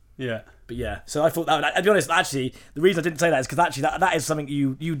funny. Yeah, But yeah, so I thought that. To be honest, actually, the reason I didn't say that is because actually that is something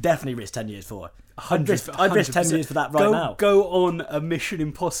you definitely risk 10 years for. I'd risk 10 years for that now. Go on a Mission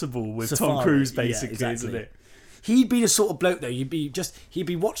Impossible with Safari. Tom Cruise, basically, Yeah, exactly. isn't it? He'd be the sort of bloke though. He'd be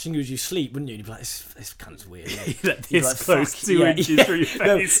watching you as you sleep, wouldn't you? And he'd be like, "This cunt's weird." Like this close, 2 inches through your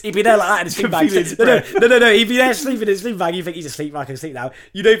face. No, he'd be there like that in his sleep bag. No. He'd be there sleeping in his sleep bag. You think he's asleep? I can sleep now.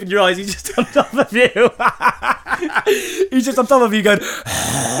 You'd open your eyes. He's just on top of you. He's just on top of you, going.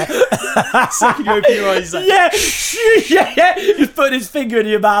 Second you open your eyes, he's like, yeah. He's putting his finger in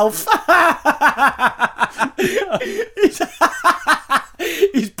your mouth.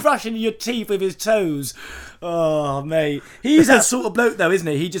 He's brushing your teeth with his toes. Oh, mate. He's that sort of bloke, though, isn't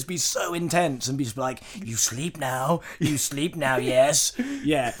he? He'd just be so intense and be just like, you sleep now, yes.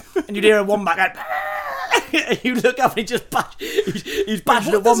 Yeah. And you'd hear a wombat go, and you look up and he's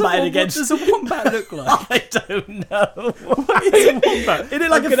bashing a wombat in against. What does a wombat look like? I don't know. What is a wombat? Isn't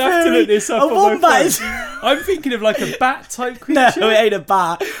it like I'm gonna have to look this up on wombat my is... phone. I'm thinking of like a bat type creature. No, it ain't a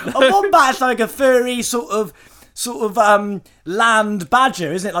bat. A wombat's like a furry sort of land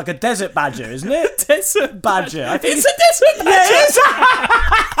badger, isn't it? Like a desert badger, isn't it? Desert badger. I think it's a desert badger. Yeah, it is.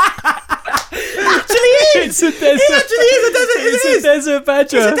 Actually is. It's a desert. It actually is a desert. It's a desert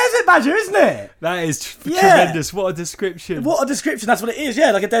badger. It's a desert badger, isn't it? That is tremendous. What a description. What a description. That's what it is.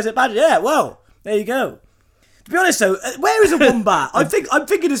 Yeah, like a desert badger. Yeah. Well, there you go. To be honest, though, where is a wombat? I'm thinking I don't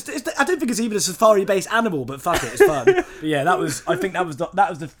think it's even a safari-based animal, but fuck it, it's fun. But yeah, that was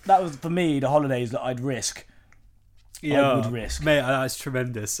for me the holidays that I'd risk. I would risk. Mate, that's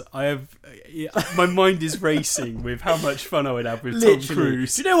tremendous. My mind is racing with how much fun I would have with Literally. Tom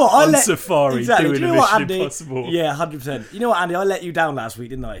Cruise. Do you know what? On safari doing Do you know a what, Mission Andy? Impossible. Yeah, 100%. You know what, Andy? I let you down last week,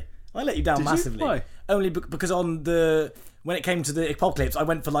 didn't I? I let you down Did you? massively. Why? Only because when it came to the apocalypse, I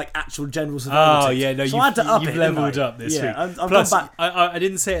went for like actual general survival. Oh yeah, no, so I had to up you've it, leveled didn't I? up this yeah, week. I've Plus, gone back. I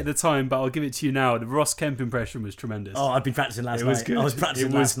didn't say it at the time, but I'll give it to you now. The Ross Kemp impression was tremendous. Oh, I've been practicing last night. It was good. I was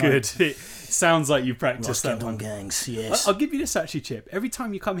practicing It was last night. good. It sounds like you practiced Ross that Kemp on one. gangs, yes. I'll give you this actually, Chip. Every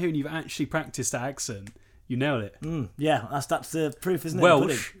time you come here and you've actually practiced that accent, you nailed it. Yeah, that's the proof, isn't it?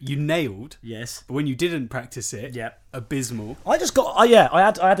 Welsh, you nailed. Yes. But when you didn't practice it, abysmal. I just got. I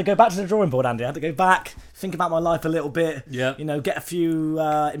had to go back to the drawing board, Andy. I had to go back, think about my life a little bit. Yeah. You know, get a few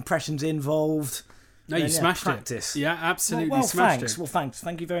impressions involved. No, you smashed practice. it. Yeah, absolutely Well, smashed thanks. it. Well, thanks.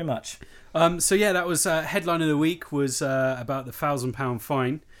 Thank you very much. So yeah, that was headline of the week was about the £1,000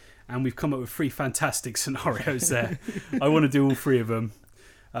 fine, and we've come up with 3 fantastic scenarios there. I want to do all 3 of them.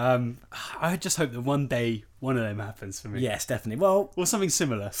 I just hope that one day one of them happens for me. Yes, definitely. Well, or something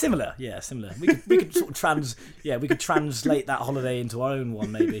similar. Similar. We could sort of we could translate that holiday into our own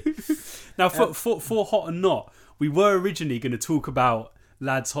one, maybe. Now, for Hot or Not, we were originally going to talk about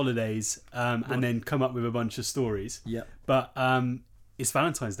lads' holidays and then come up with a bunch of stories. Yep. But it's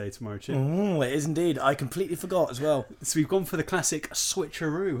Valentine's Day tomorrow, Chip. Oh, it is indeed. I completely forgot as well. So we've gone for the classic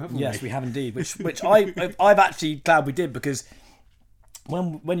switcheroo, haven't we? Yes, we have indeed. Which I'm actually glad we did, because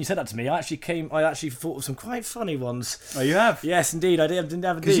when you said that to me, I actually thought of some quite funny ones. Oh, you have? Yes, indeed. I did.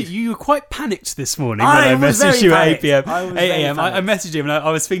 Indeed. You were quite panicked this morning when I messaged you at 8 p.m. 8 a.m. I messaged him and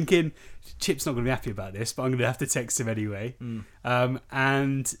I was thinking, Chip's not going to be happy about this, but I'm going to have to text him anyway.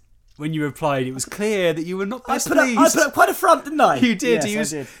 And when you replied, it was clear that you were not best pleased. I put up quite a front, didn't I? You did.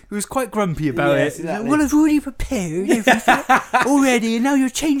 Yes, He was quite grumpy about it. Exactly. Well, I've already prepared everything already, and now you're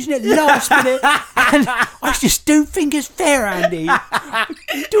changing it last minute. And I just don't think it's fair, Andy.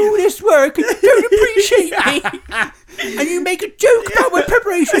 You do all this work and you don't appreciate me. And you make a joke about my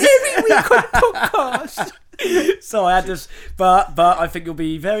preparation every week on podcast. So I had this, but I think you'll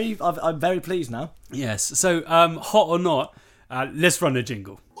be I'm very pleased now. Yes. So, hot or not, let's run a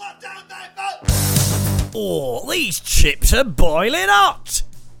jingle. Oh, these chips are boiling hot.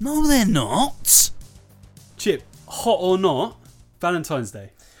 No, they're not. Chip, hot or not, Valentine's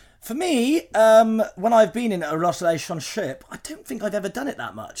Day. For me, when I've been in a relationship, I don't think I've ever done it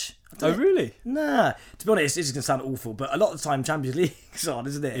that much. Oh, really? Nah. To be honest, this is going to sound awful, but a lot of the time Champions League's on,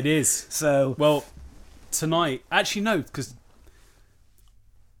 isn't it? It is. So, well, tonight, actually no, because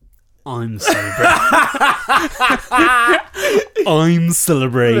I'm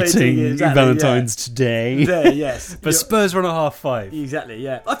celebrating Valentine's today. Yes. But Spurs run at 5:30. Exactly,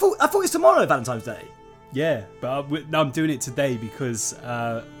 yeah. I thought it's tomorrow, Valentine's Day. Yeah, but I'm doing it today because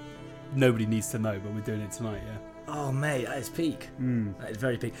nobody needs to know, but we're doing it tonight, yeah. Oh, mate, that is peak. That is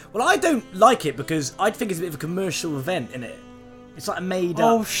very peak. Well, I don't like it because I think it's a bit of a commercial event, innit? It's like a made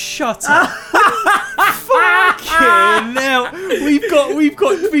up. Oh, shut up! Fucking hell! We've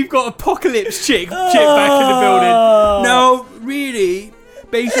got Apocalypse chick back in the building. No, really.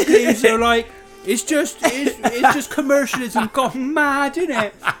 Basically, so like it's just commercialism gone mad, isn't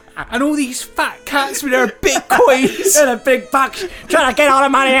it? And all these fat cats with their big coins. In a big bucks trying to get all the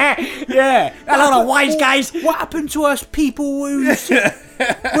money, yeah. A lot of wise guys. What happened to us people who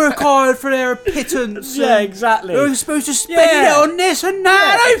work hard for their pittance? Yeah, exactly. We're supposed to spend it on this and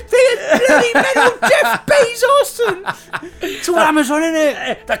that. I think it's bloody mental Jeff Bezos. It's all Amazon, isn't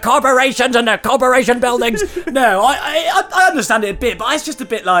it? The corporations and the corporation buildings. No, I understand it a bit, but it's just a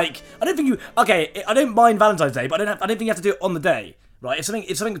bit like, I don't think you. Okay, I don't mind Valentine's Day, but I don't think you have to do it on the day, right? If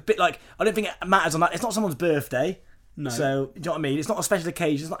something's a bit like, I don't think it matters on that. It's not someone's birthday. No. So, do you know what I mean? It's not a special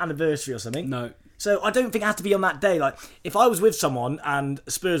occasion. It's not anniversary or something. No. So I don't think it has to be on that day. Like, if I was with someone and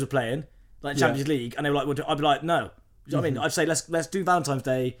Spurs were playing, like Champions League, and they were like, I'd be like, no. Do you know what I mean? I'd say, let's do Valentine's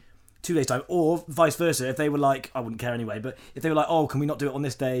Day 2 days time, or vice versa. If they were like, I wouldn't care anyway, but if they were like, oh, can we not do it on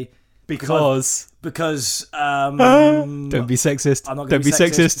this day? Because don't be sexist. I'm not Don't be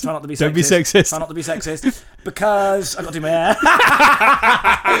sexist. Try not to be sexist. Don't be sexist. Try not to be sexist. Because I've got to do my hair.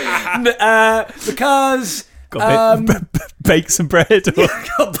 Because bake some bread.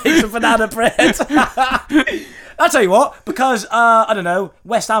 got bake some banana bread. I'll tell you what. Because I don't know.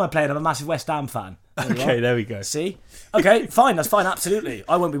 West Ham are playing. I'm a massive West Ham fan. There we go. See. Okay, fine. That's fine. Absolutely.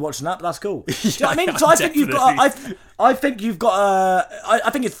 I won't be watching that, but that's cool. Do you know what I mean? So I think you've got. I think you've got. I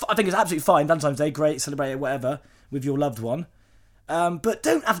think it's absolutely fine. Valentine's Day, great. Celebrate it, whatever, with your loved one. But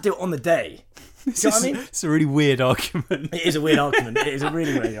don't have to do it on the day. Do you know what I mean? It's a really weird argument. It is a weird argument. It is a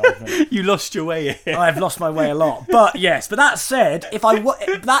really weird argument. You lost your way here. I've lost my way a lot. But yes, but that said,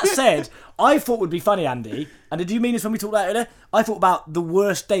 I thought would be funny, Andy. And did you mean this when we talked about it earlier? I thought about the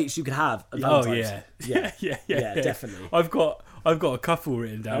worst dates you could have at Valentine's. Yeah, definitely. I've got a couple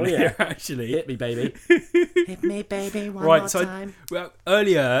written down here actually. Hit me, baby. Hit me, baby, one more time.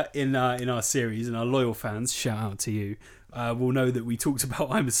 Earlier in our series, and our loyal fans, shout out to you, will know that we talked about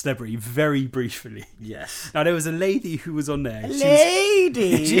I'm a Celebrity very briefly. Yes. Now there was a lady who was on there. She's a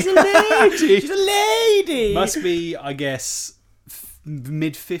lady. She's a lady. Must be, I guess,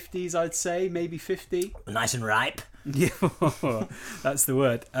 mid-50s, I'd say, maybe 50. Nice and ripe. Yeah, that's the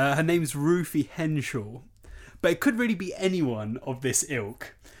word. Her name's Ruthie Henshaw, but it could really be anyone of this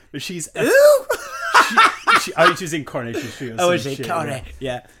ilk. But she's she's in Coronation Street. Or is she? Correct.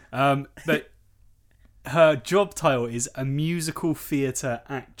 Yeah. But her job title is a musical theatre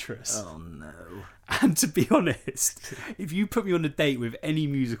actress. Oh no. And to be honest, if you put me on a date with any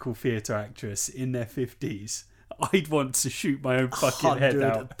musical theatre actress in their 50s, I'd want to shoot my own fucking head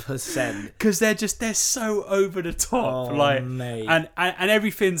out. 100%. Because they're so over the top. Mate. And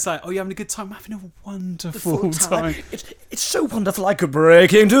everything's like, oh, you're having a good time. I'm having a wonderful time. It's so wonderful. I could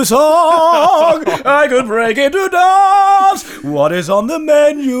break into song. I could break into dance. What is on the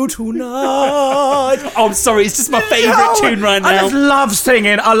menu tonight? Oh, I'm sorry. It's just my favourite tune right now. I just love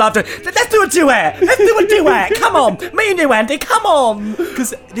singing. I love it. Let's do a duet. Come on. Me and you, Andy. Come on.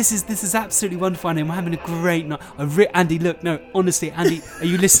 Because this is absolutely wonderful. And I'm having a great night. Andy, look, no, honestly, Andy, are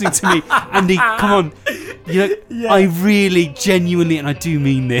you listening to me? Andy, come on. I really, genuinely, and I do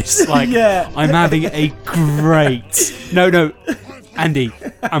mean this, I'm having a great... No, Andy,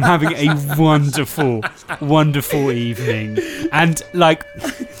 I'm having a wonderful, wonderful evening. And,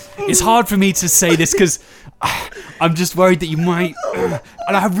 it's hard for me to say this because I'm just worried that you might...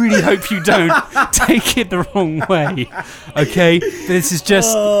 and I really hope you don't take it the wrong way, okay? But this is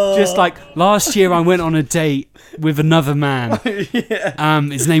just like last year I went on a date with another man.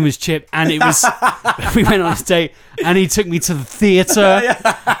 His name was Chip, and we went on a date, and he took me to the theatre,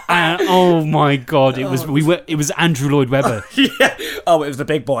 and oh my god, it was Andrew Lloyd Webber. Oh, it was the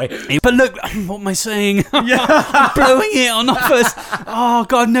big boy. But look, what am I saying? I'm blowing it on offers. Oh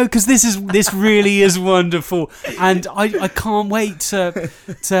god, no, because this really is wonderful, and I can't wait to.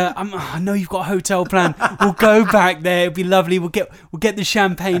 I know you've got a hotel plan. We'll go back there. It'll be lovely. We'll get the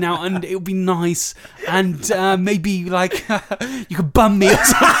champagne out, and it'll be nice. And maybe you could bum me or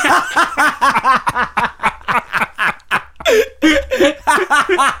something.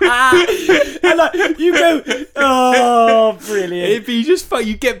 And you go, oh, brilliant. It'd be just fun.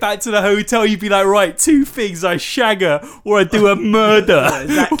 You get back to the hotel, you'd be like, right, two things: I shag her or I do a murder.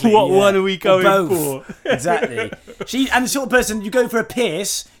 Exactly, what one are we going for? Exactly. And the sort of person, you go for a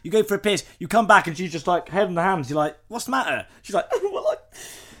pierce, you come back and she's just like head in the hands. You're like, what's the matter? She's like, well,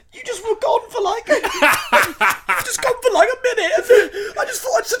 you just were gone for a minute. I just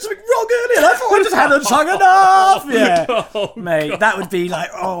thought I'd said something wrong earlier. I thought I just hadn't sung enough. Yeah, mate, that would be like,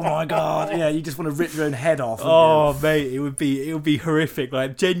 oh my god. Yeah, you just want to rip your own head off. Oh, mate, it would be horrific.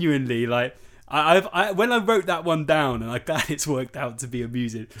 Like genuinely, when I wrote that one down, and I'm glad it's worked out to be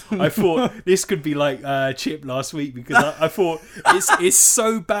amusing, I thought this could be like Chip last week, because I thought it's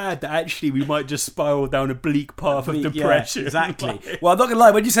so bad that actually we might just spiral down a bleak path of depression. Yeah, exactly. Well, I'm not gonna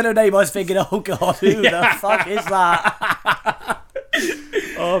lie, when you said her name, I was thinking, oh god, who the fuck is that?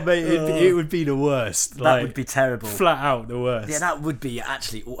 Oh mate, it would be the worst. That would be terrible. Flat out the worst. Yeah, that would be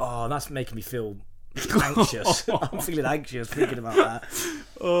actually. Oh, that's making me feel anxious. I'm feeling anxious thinking about that.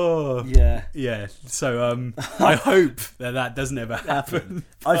 Oh yeah. So I hope that doesn't ever happen.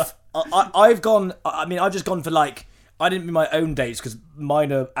 I've gone. I mean, I've just gone for like, I didn't mean my own dates, because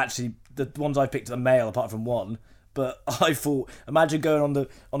mine are actually the ones I picked are male apart from one. But I thought, imagine going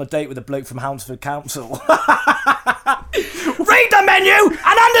on a date with a bloke from Hounsford Council. Read the menu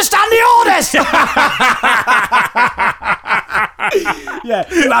and understand the orders. Yeah,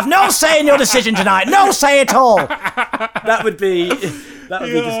 you have no say in your decision tonight. No say at all. That would be.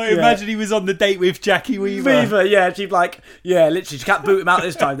 Imagine he was on the date with Jackie Weaver. Yeah, she'd like, literally, she can't boot him out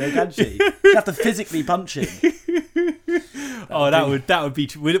this time though, can she? You have to physically punch him. That would be.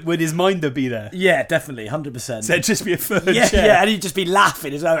 Would his minder be there? Yeah, definitely, 100%. So it'd just be a third chair. Yeah, and he'd just be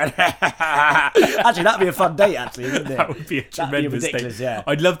laughing as well. Actually, that'd be a fun date, actually, wouldn't it? That would be a tremendous date. Yeah.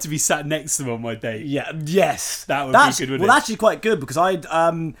 I'd love to be sat next to him on my date. Yeah, yes. That would be good, wouldn't it? Well, actually quite good, because I'd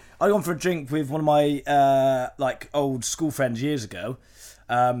gone for a drink with one of my old school friends years ago.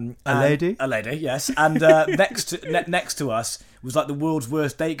 A lady, yes. And next to us was like the world's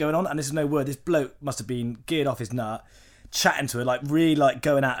worst date going on, and this is no word. This bloke must have been geared off his nut, chatting to her, like really like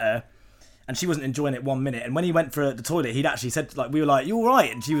going at her, and she wasn't enjoying it 1 minute. And when he went for the toilet, he'd actually said, like, we were like, "You all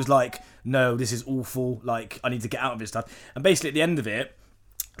right?" And she was like, "No, this is awful. Like, I need to get out of this stuff." And basically at the end of it,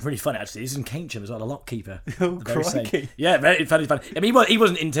 really funny actually. This is in Keynsham as well, a lock keeper. Oh, crikey. Yeah, very funny. I mean, he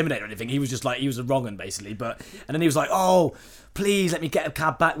wasn't intimidated or anything. He was just like, he was a wrong un basically. And then he was like, "Oh, please let me get a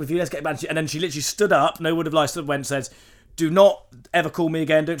cab back with you. Let's get back." And then she literally stood up. No word of lie. Stood, went, says, "Do not ever call me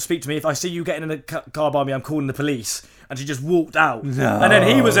again. Don't speak to me. If I see you getting in a car by me, I'm calling the police." And she just walked out. No. And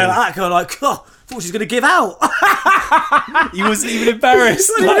then he was there like, kind of like, "Oh, thought she's going to give out." He wasn't even embarrassed.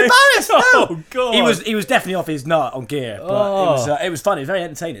 He wasn't even embarrassed. No. Oh god. He was definitely off his nut on gear. But it was funny. It was very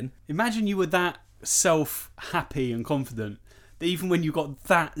entertaining. Imagine you were that self-happy and confident that even when you got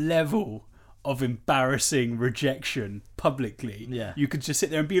that level of embarrassing rejection publicly, you could just sit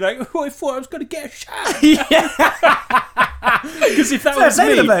there and be like, "Oh, I thought I was going to get a shot." Because if that was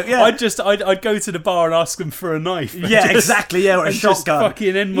me, I'd go to the bar and ask them for a knife. Yeah, exactly. Yeah, or a shotgun. Just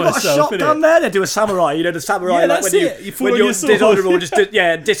fucking end myself. You got a shotgun there? They do a samurai. You know the samurai, like when you're dishonourable, just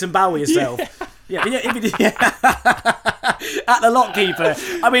disembowel yourself. Yeah. At the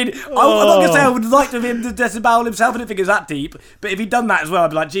lockkeeper. I mean, I'm not going to say I would like to him to disembowel himself. I don't think it was that deep. But if he'd done that as well, I'd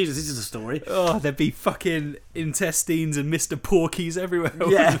be like, Jesus, this is a story. Oh, there'd be fucking intestines and Mr. Porkies everywhere.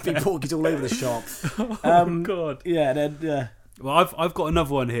 Yeah, there'd be porkies all over the shop. God. Yeah, then, yeah. Well, I've got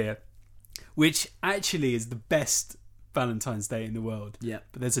another one here, which actually is the best Valentine's Day in the world. Yeah.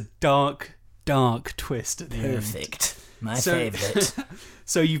 But there's a dark twist at the end. Perfect. My favourite.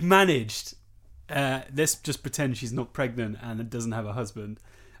 So you've managed... let's just pretend she's not pregnant and doesn't have a husband.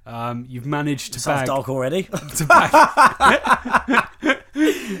 You've managed to Sounds dark already.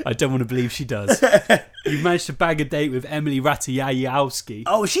 I don't want to believe she does. You've managed to bag a date with Emily Ratajkowski.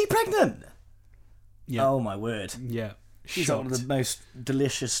 Oh, is she pregnant? Yeah. Oh my word. Yeah. She's one of the most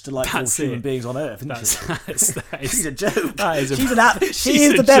delicious, delightful human beings on earth, isn't she? She's a joke. That is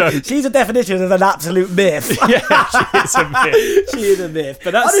she's a definition of an absolute myth. Yeah, she is a myth. She is a myth.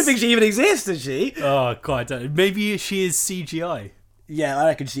 But I don't think she even exists, does she? Oh, quite. Maybe she is CGI. Yeah, I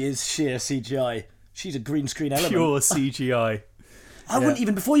reckon she is sheer CGI. She's a green screen element. Pure CGI. I wouldn't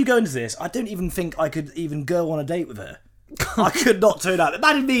even, before you go into this, I don't even think I could even go on a date with her. I could not turn up.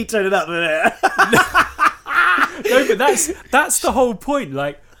 Imagine me turning up with her. No, but that's the whole point.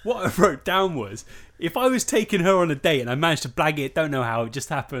 Like, what I wrote down was, if I was taking her on a date and I managed to blag it, don't know how, it just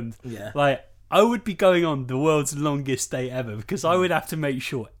happened. Yeah. Like, I would be going on the world's longest date ever, because I would have to make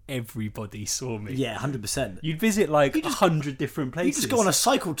sure everybody saw me. Yeah, 100%. You'd visit like 100 different places. You just go on a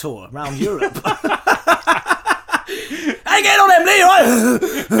cycle tour around Europe. Hey, get on, Emily,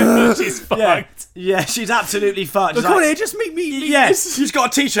 right? She's fucked. Yeah, she's absolutely fucked. Look on here, just meet me. Yes, she's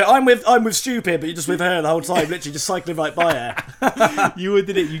got a t-shirt. I'm with Stupid, but you're just with her the whole time, literally just cycling right by her. You would,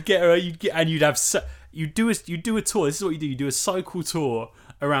 didn't it? You'd get her, and you'd have, you'd do a tour. This is what you do. You do a cycle tour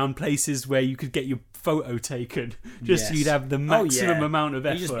around places where you could get your photo taken. Just so you'd have the maximum amount of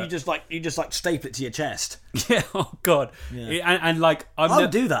effort. You just staple it to your chest. Yeah. Oh God. Yeah. And like I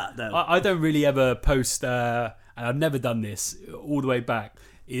would do that though. I don't really ever post. And I've never done this all the way back,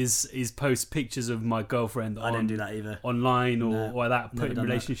 is post pictures of my girlfriend I don't do that either. online or No, that, put in done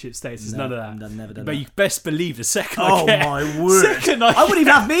relationship status. No, None of that. never done But that. you best believe the second Oh I get, my word! second I wouldn't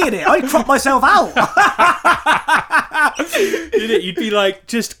even have me in it. I'd crop myself out. you'd be like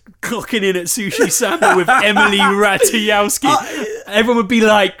just clocking in at Sushi Samba with Emily Ratajkowski. Everyone would be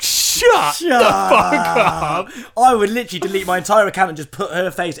like, shut the fuck up. I would literally delete my entire account and just put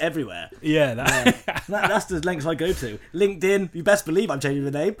her face everywhere. Yeah, That's the lengths I go to. LinkedIn, you best believe I'm changing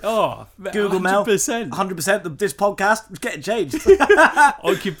the name. oh, Google Mail, 100%. 100%. This podcast is getting changed.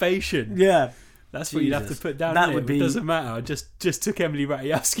 Occupation. Yeah. That's what you'd have to put down. That innit? would be- It doesn't matter. I just took Emily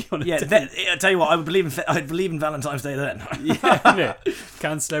Ratajkowski on a Yeah, date. I tell you what, I'd believe in Valentine's Day then. Yeah, innit?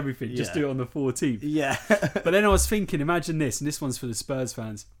 Cancel everything. Just Yeah. do it on the 14th. Yeah. But then I was thinking, imagine this, and this one's for the Spurs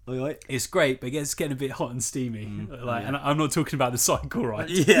fans. Oi. It's great, but it's getting a bit hot and steamy. And I'm not talking about the cycle, right?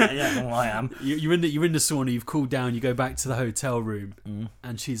 Yeah, well, I am. You're in the sauna. You've cooled down. You go back to the hotel room,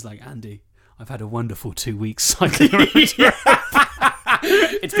 and she's like, "Andy, I've had a wonderful 2 weeks cycling."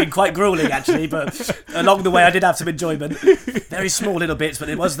 It's been quite grueling actually, but along the way I did have some enjoyment. Very small little bits, but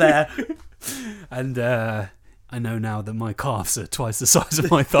it was there. And I know now that my calves are twice the size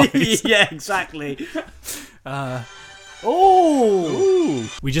of my thighs. Yeah, exactly.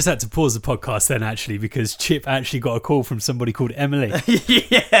 We just had to pause the podcast then, actually, because Chip actually got a call from somebody called Emily.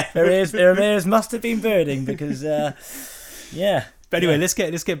 Yeah, her ears must have been burning because, yeah. But anyway, let's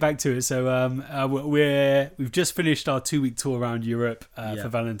get back to it. So we've just finished our 2-week tour around Europe for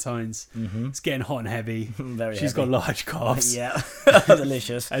Valentine's. It's getting hot and heavy. Very She's heavy. got large calves. Yeah,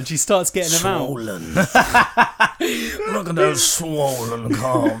 delicious. And she starts getting them out. Swollen. Look at those swollen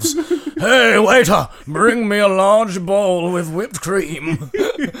calves. Hey, waiter, bring me a large bowl with whipped cream.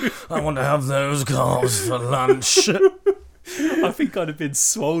 I want to have those calves for lunch. I think I'd have been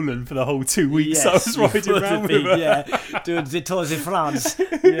swollen for the whole 2 weeks I was riding around with her. Yeah, doing the Tours de France.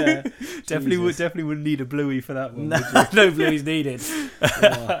 Yeah, Definitely wouldn't need a bluey for that one. no, would you? no blues needed.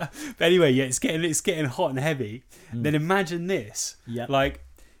 But anyway, yeah, it's getting hot and heavy. Then imagine this. Yeah. Like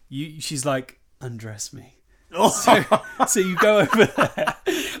she's like, undress me. So you go over there.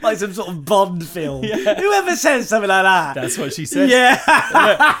 Like some sort of Bond film. Yeah. Whoever says something like that? That's what she said. Yeah.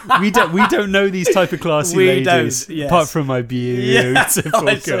 Look, we don't know these type of classy We ladies, don't, yes. apart from my beautiful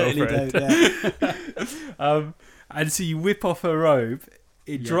I certainly girlfriend. don't, yeah. And so you whip off her robe,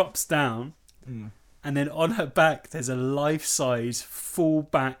 it drops down, and then on her back there's a life-size full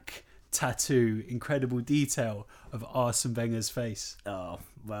back tattoo, incredible detail of Arsene Wenger's face. Oh,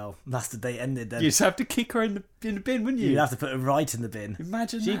 well, that's the day ended then. You just have to kick her in the bin, wouldn't you? You'd have to put her right in the bin.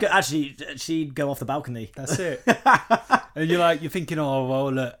 Imagine She'd that. she'd go off the balcony. That's it. And you're thinking, oh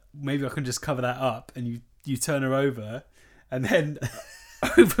well, look, maybe I can just cover that up, and you turn her over, and then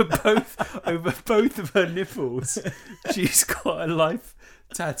over both of her nipples, she's got a life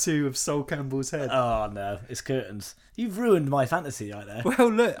tattoo of Sol Campbell's head. Oh no, it's curtains. You've ruined my fantasy right there. Well,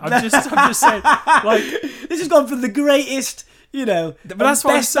 look, I'm just saying, like, This has gone from the greatest, but that's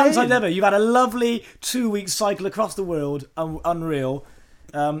what I'm best Valentine's saying. ever. You've had a lovely 2-week cycle across the world, unreal,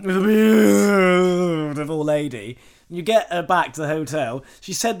 with a beautiful lady. You get her back to the hotel.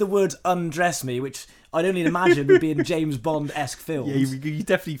 She said the words "undress me," which I'd only imagine would be in James Bond-esque films. yeah, you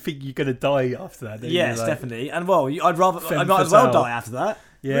definitely think you're gonna die after that. Don't you? Yes, Like, definitely. And well, I Femme might as well fatale. die after that.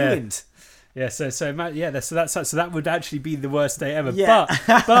 Yeah. Ruined. Yeah, so that would actually be the worst day ever. Yeah.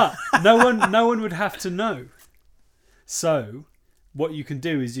 But no one would have to know. So what you can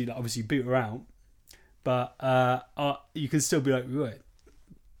do is you obviously boot her out, but you can still be like, right,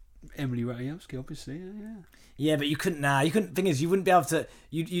 Emily Ratajkowski, obviously, yeah. Yeah, but you couldn't. You couldn't. Thing is, you wouldn't be able to.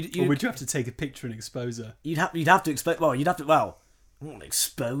 Or would you have to take a picture and expose her? You'd have to expose. Well, you'd have to. Well, I won't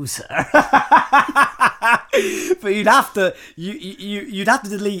expose her. But you'd have to. You'd have to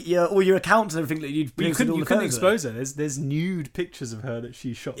delete all your accounts and everything that you'd. But you posted all couldn't the photos expose her. There's nude pictures of her that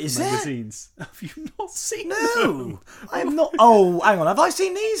she shot for Is there? magazines. Have you not seen them? No, I'm not. Oh, hang on. Have I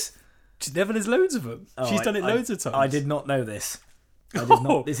seen these? There's loads of them. Oh, She's done it loads of times. I did not know this. I did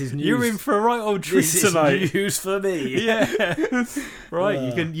not. This is news. You're in for a right old treat This is tonight. news for me. Yeah. Right,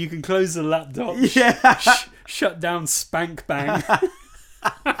 you can close the laptop. Yeah. Shut down Spank Bang.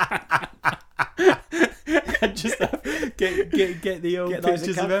 And just get the old Get nice and pictures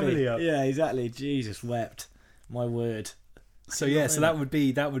of comfy. Emily up. Yeah, exactly. Jesus wept. My word. So yeah, so that would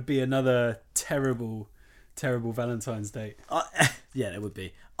be another terrible Valentine's date. Yeah, it would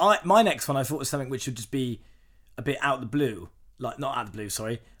be. My next one I thought was something which would just be a bit out of the blue. like not out of the blue,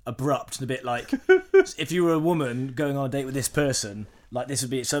 sorry, abrupt and a bit like if you were a woman going on a date with this person, like this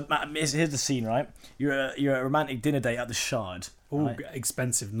would be. So here's the scene, right? You're at a romantic dinner date at the Shard. Oh, right?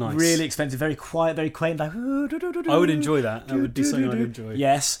 expensive, nice. Really expensive, very quiet, very quaint. Like I would enjoy that. That would be something I'd enjoy.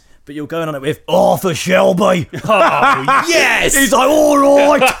 Yes. But you're going on it with Arthur Shelby. Oh, yes! He's like, all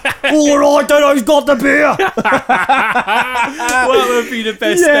right, don't know who's got the beer. What would be the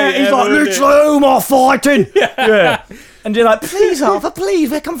best date he's ever, like, wouldn't literally, it? who am I fighting? Yeah. And you're like, please, Arthur,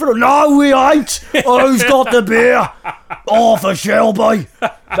 please, we're coming for the... No, we ain't. Oh, who's got the beer? Arthur Shelby.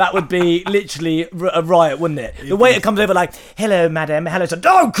 That would be literally a riot, wouldn't it? The waiter comes over like, hello, madam, hello, sir.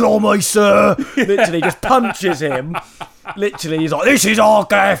 Don't call me, sir. Literally just punches him. Literally, he's like, this is our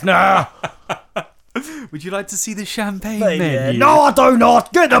gaff now. Would you like to see the champagne Yeah. menu? No, I do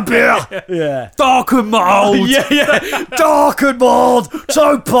not. Get the beer. Yeah. Dark and mild. Yeah. Dark and mild.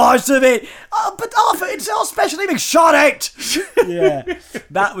 So parts of it. Oh, but Arthur, it's our special evening. Shut it. Yeah.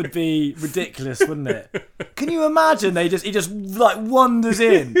 That would be ridiculous, wouldn't it? Can you imagine? He just like wanders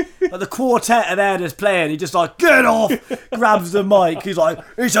in. Like the quartet are there just playing. He just like, get off. Grabs the mic. He's like,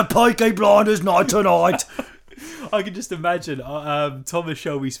 it's a Peaky Blinders night tonight. I can just imagine Thomas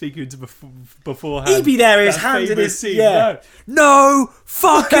Shelby speaking to beforehand. He'd be there, his that hand in famous his... scene. Yeah. No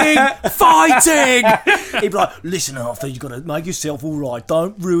fucking fighting! He'd be like, listen, Arthur, you got to make yourself all right.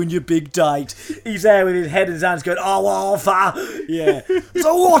 Don't ruin your big date. He's there with his head in his hands going, oh, Arthur. Yeah.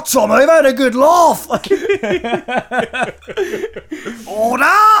 So what, Tommy? I've had a good laugh. Order!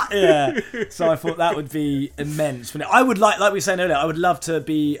 Yeah. So I thought that would be immense. I would like we were saying earlier, I would love to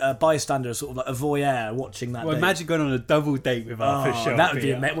be a bystander, sort of like a voyeur watching that. Well, imagine going on a double date with Arthur Shelby. That would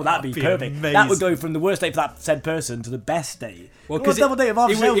be amazing. Well, that'd be perfect. Amazing. That would go from the worst date for that said person to the best date. Well, because double date of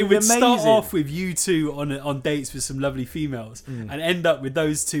Arthur Shelby it would be would amazing. start off with you two on dates with some lovely females, and end up with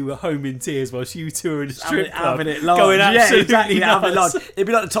those two at home in tears whilst you two are in a strip club, having it large. going absolutely exactly, nuts. having it large. It'd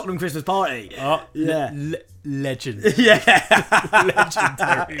be like the Tottenham Christmas party. Yeah. Legend. Yeah.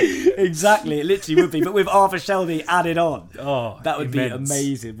 Legendary. Exactly, it literally would be, but with Arthur Shelby added on. Oh, that would immense. be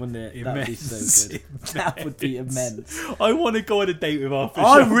amazing, wouldn't it? That would be so good. That would be immense. I want to go on a date with Arthur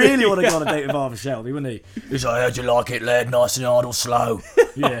I Shelby. really want to go on a date with Arthur Shelby, wouldn't he? He's like, how'd you like it, lad? Nice and hard or slow?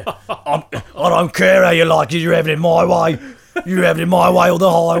 Yeah. I don't care how you like it, you're having it my way. You're having it my way or the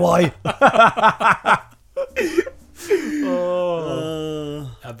highway.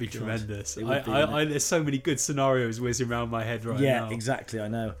 That'd be tremendous. There's so many good scenarios whizzing around my head right now. Yeah, exactly, I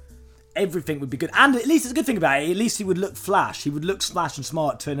know. Everything would be good. And at least it's a good thing about it, at least he would look flash. He would look splash and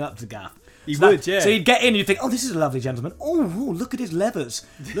smart turning up to the gaff. He would, yeah. So you'd get in and you'd think, oh, this is a lovely gentleman. Oh, look at his levers.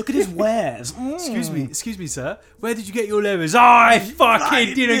 Look at his wares. Excuse me, sir. Where did you get your levers? I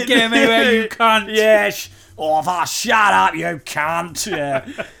fucking didn't get them anywhere, you cunt. Yes. Oh, shut up, you cunt. Yeah.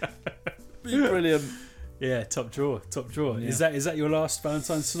 Be brilliant. Yeah, top drawer. Yeah. Is that your last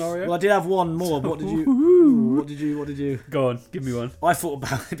Valentine scenario? Well, I did have one more. What did you? Go on, give me one. I thought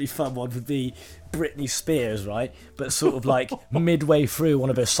about it'd be fun. One would be Britney Spears, right? But sort of like midway through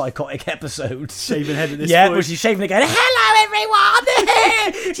one of her psychotic episodes, shaving head at this yeah, point. where she's shaving again. Hello,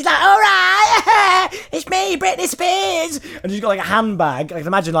 everyone. She's like, all right, it's me, Britney Spears, and she's got like a handbag. I can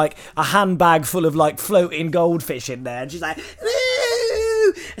imagine like a handbag full of like floating goldfish in there, and she's like,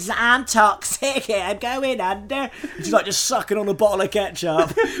 ooh, it's like, I'm toxic, I'm going under. And she's like just sucking on a bottle of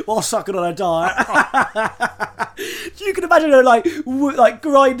ketchup while sucking on a diet. You can imagine her like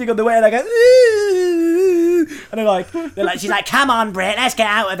grinding on the way, and I go, ooh, and they're like, she's like, come on, Brit, let's get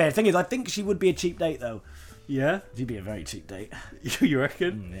out of here. The thing is, I think she would be a cheap date though. Yeah? She'd be a very cheap date. You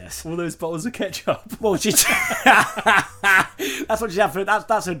reckon? Yes. All those bottles of ketchup. Well, that's what she had for.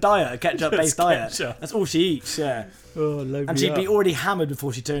 That's her diet, a ketchup-based diet. Ketchup. That's all she eats. Yeah. Oh, load And me she'd up. be already hammered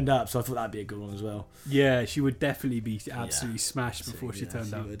before she turned up, so I thought that'd be a good one as well. Yeah, she would definitely be absolutely smashed before she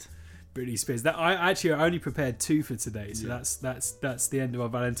turned up. Would. Britney Spears. I only prepared 2 for today, so that's the end of our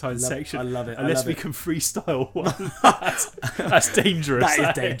Valentine's section. I love it. Unless we can freestyle one, that's dangerous. That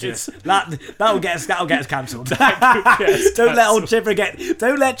is dangerous. That'll get us cancelled. Don't Don't let Chipper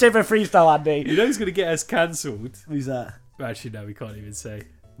freestyle, Andy. You know who's gonna get us cancelled? Who's that? Actually, no, we can't even say.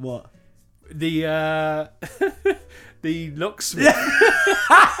 What? The locksmith.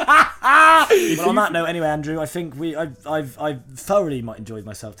 Well, on that note, anyway, Andrew, I think I've thoroughly enjoyed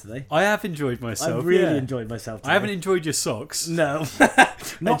myself today. I have enjoyed myself. I've really enjoyed myself today. I haven't enjoed your socks. No.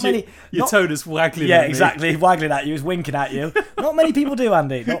 Not many. Your toena's waggling Yeah, at me. exactly. Waggling at you, is winking at you. Not many people do,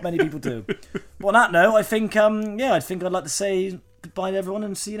 Andy. Not many people do. But on that note, I think I'd like to say goodbye to everyone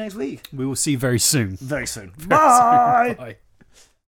and see you next week. We will see you very soon. Very soon. Bye. Bye.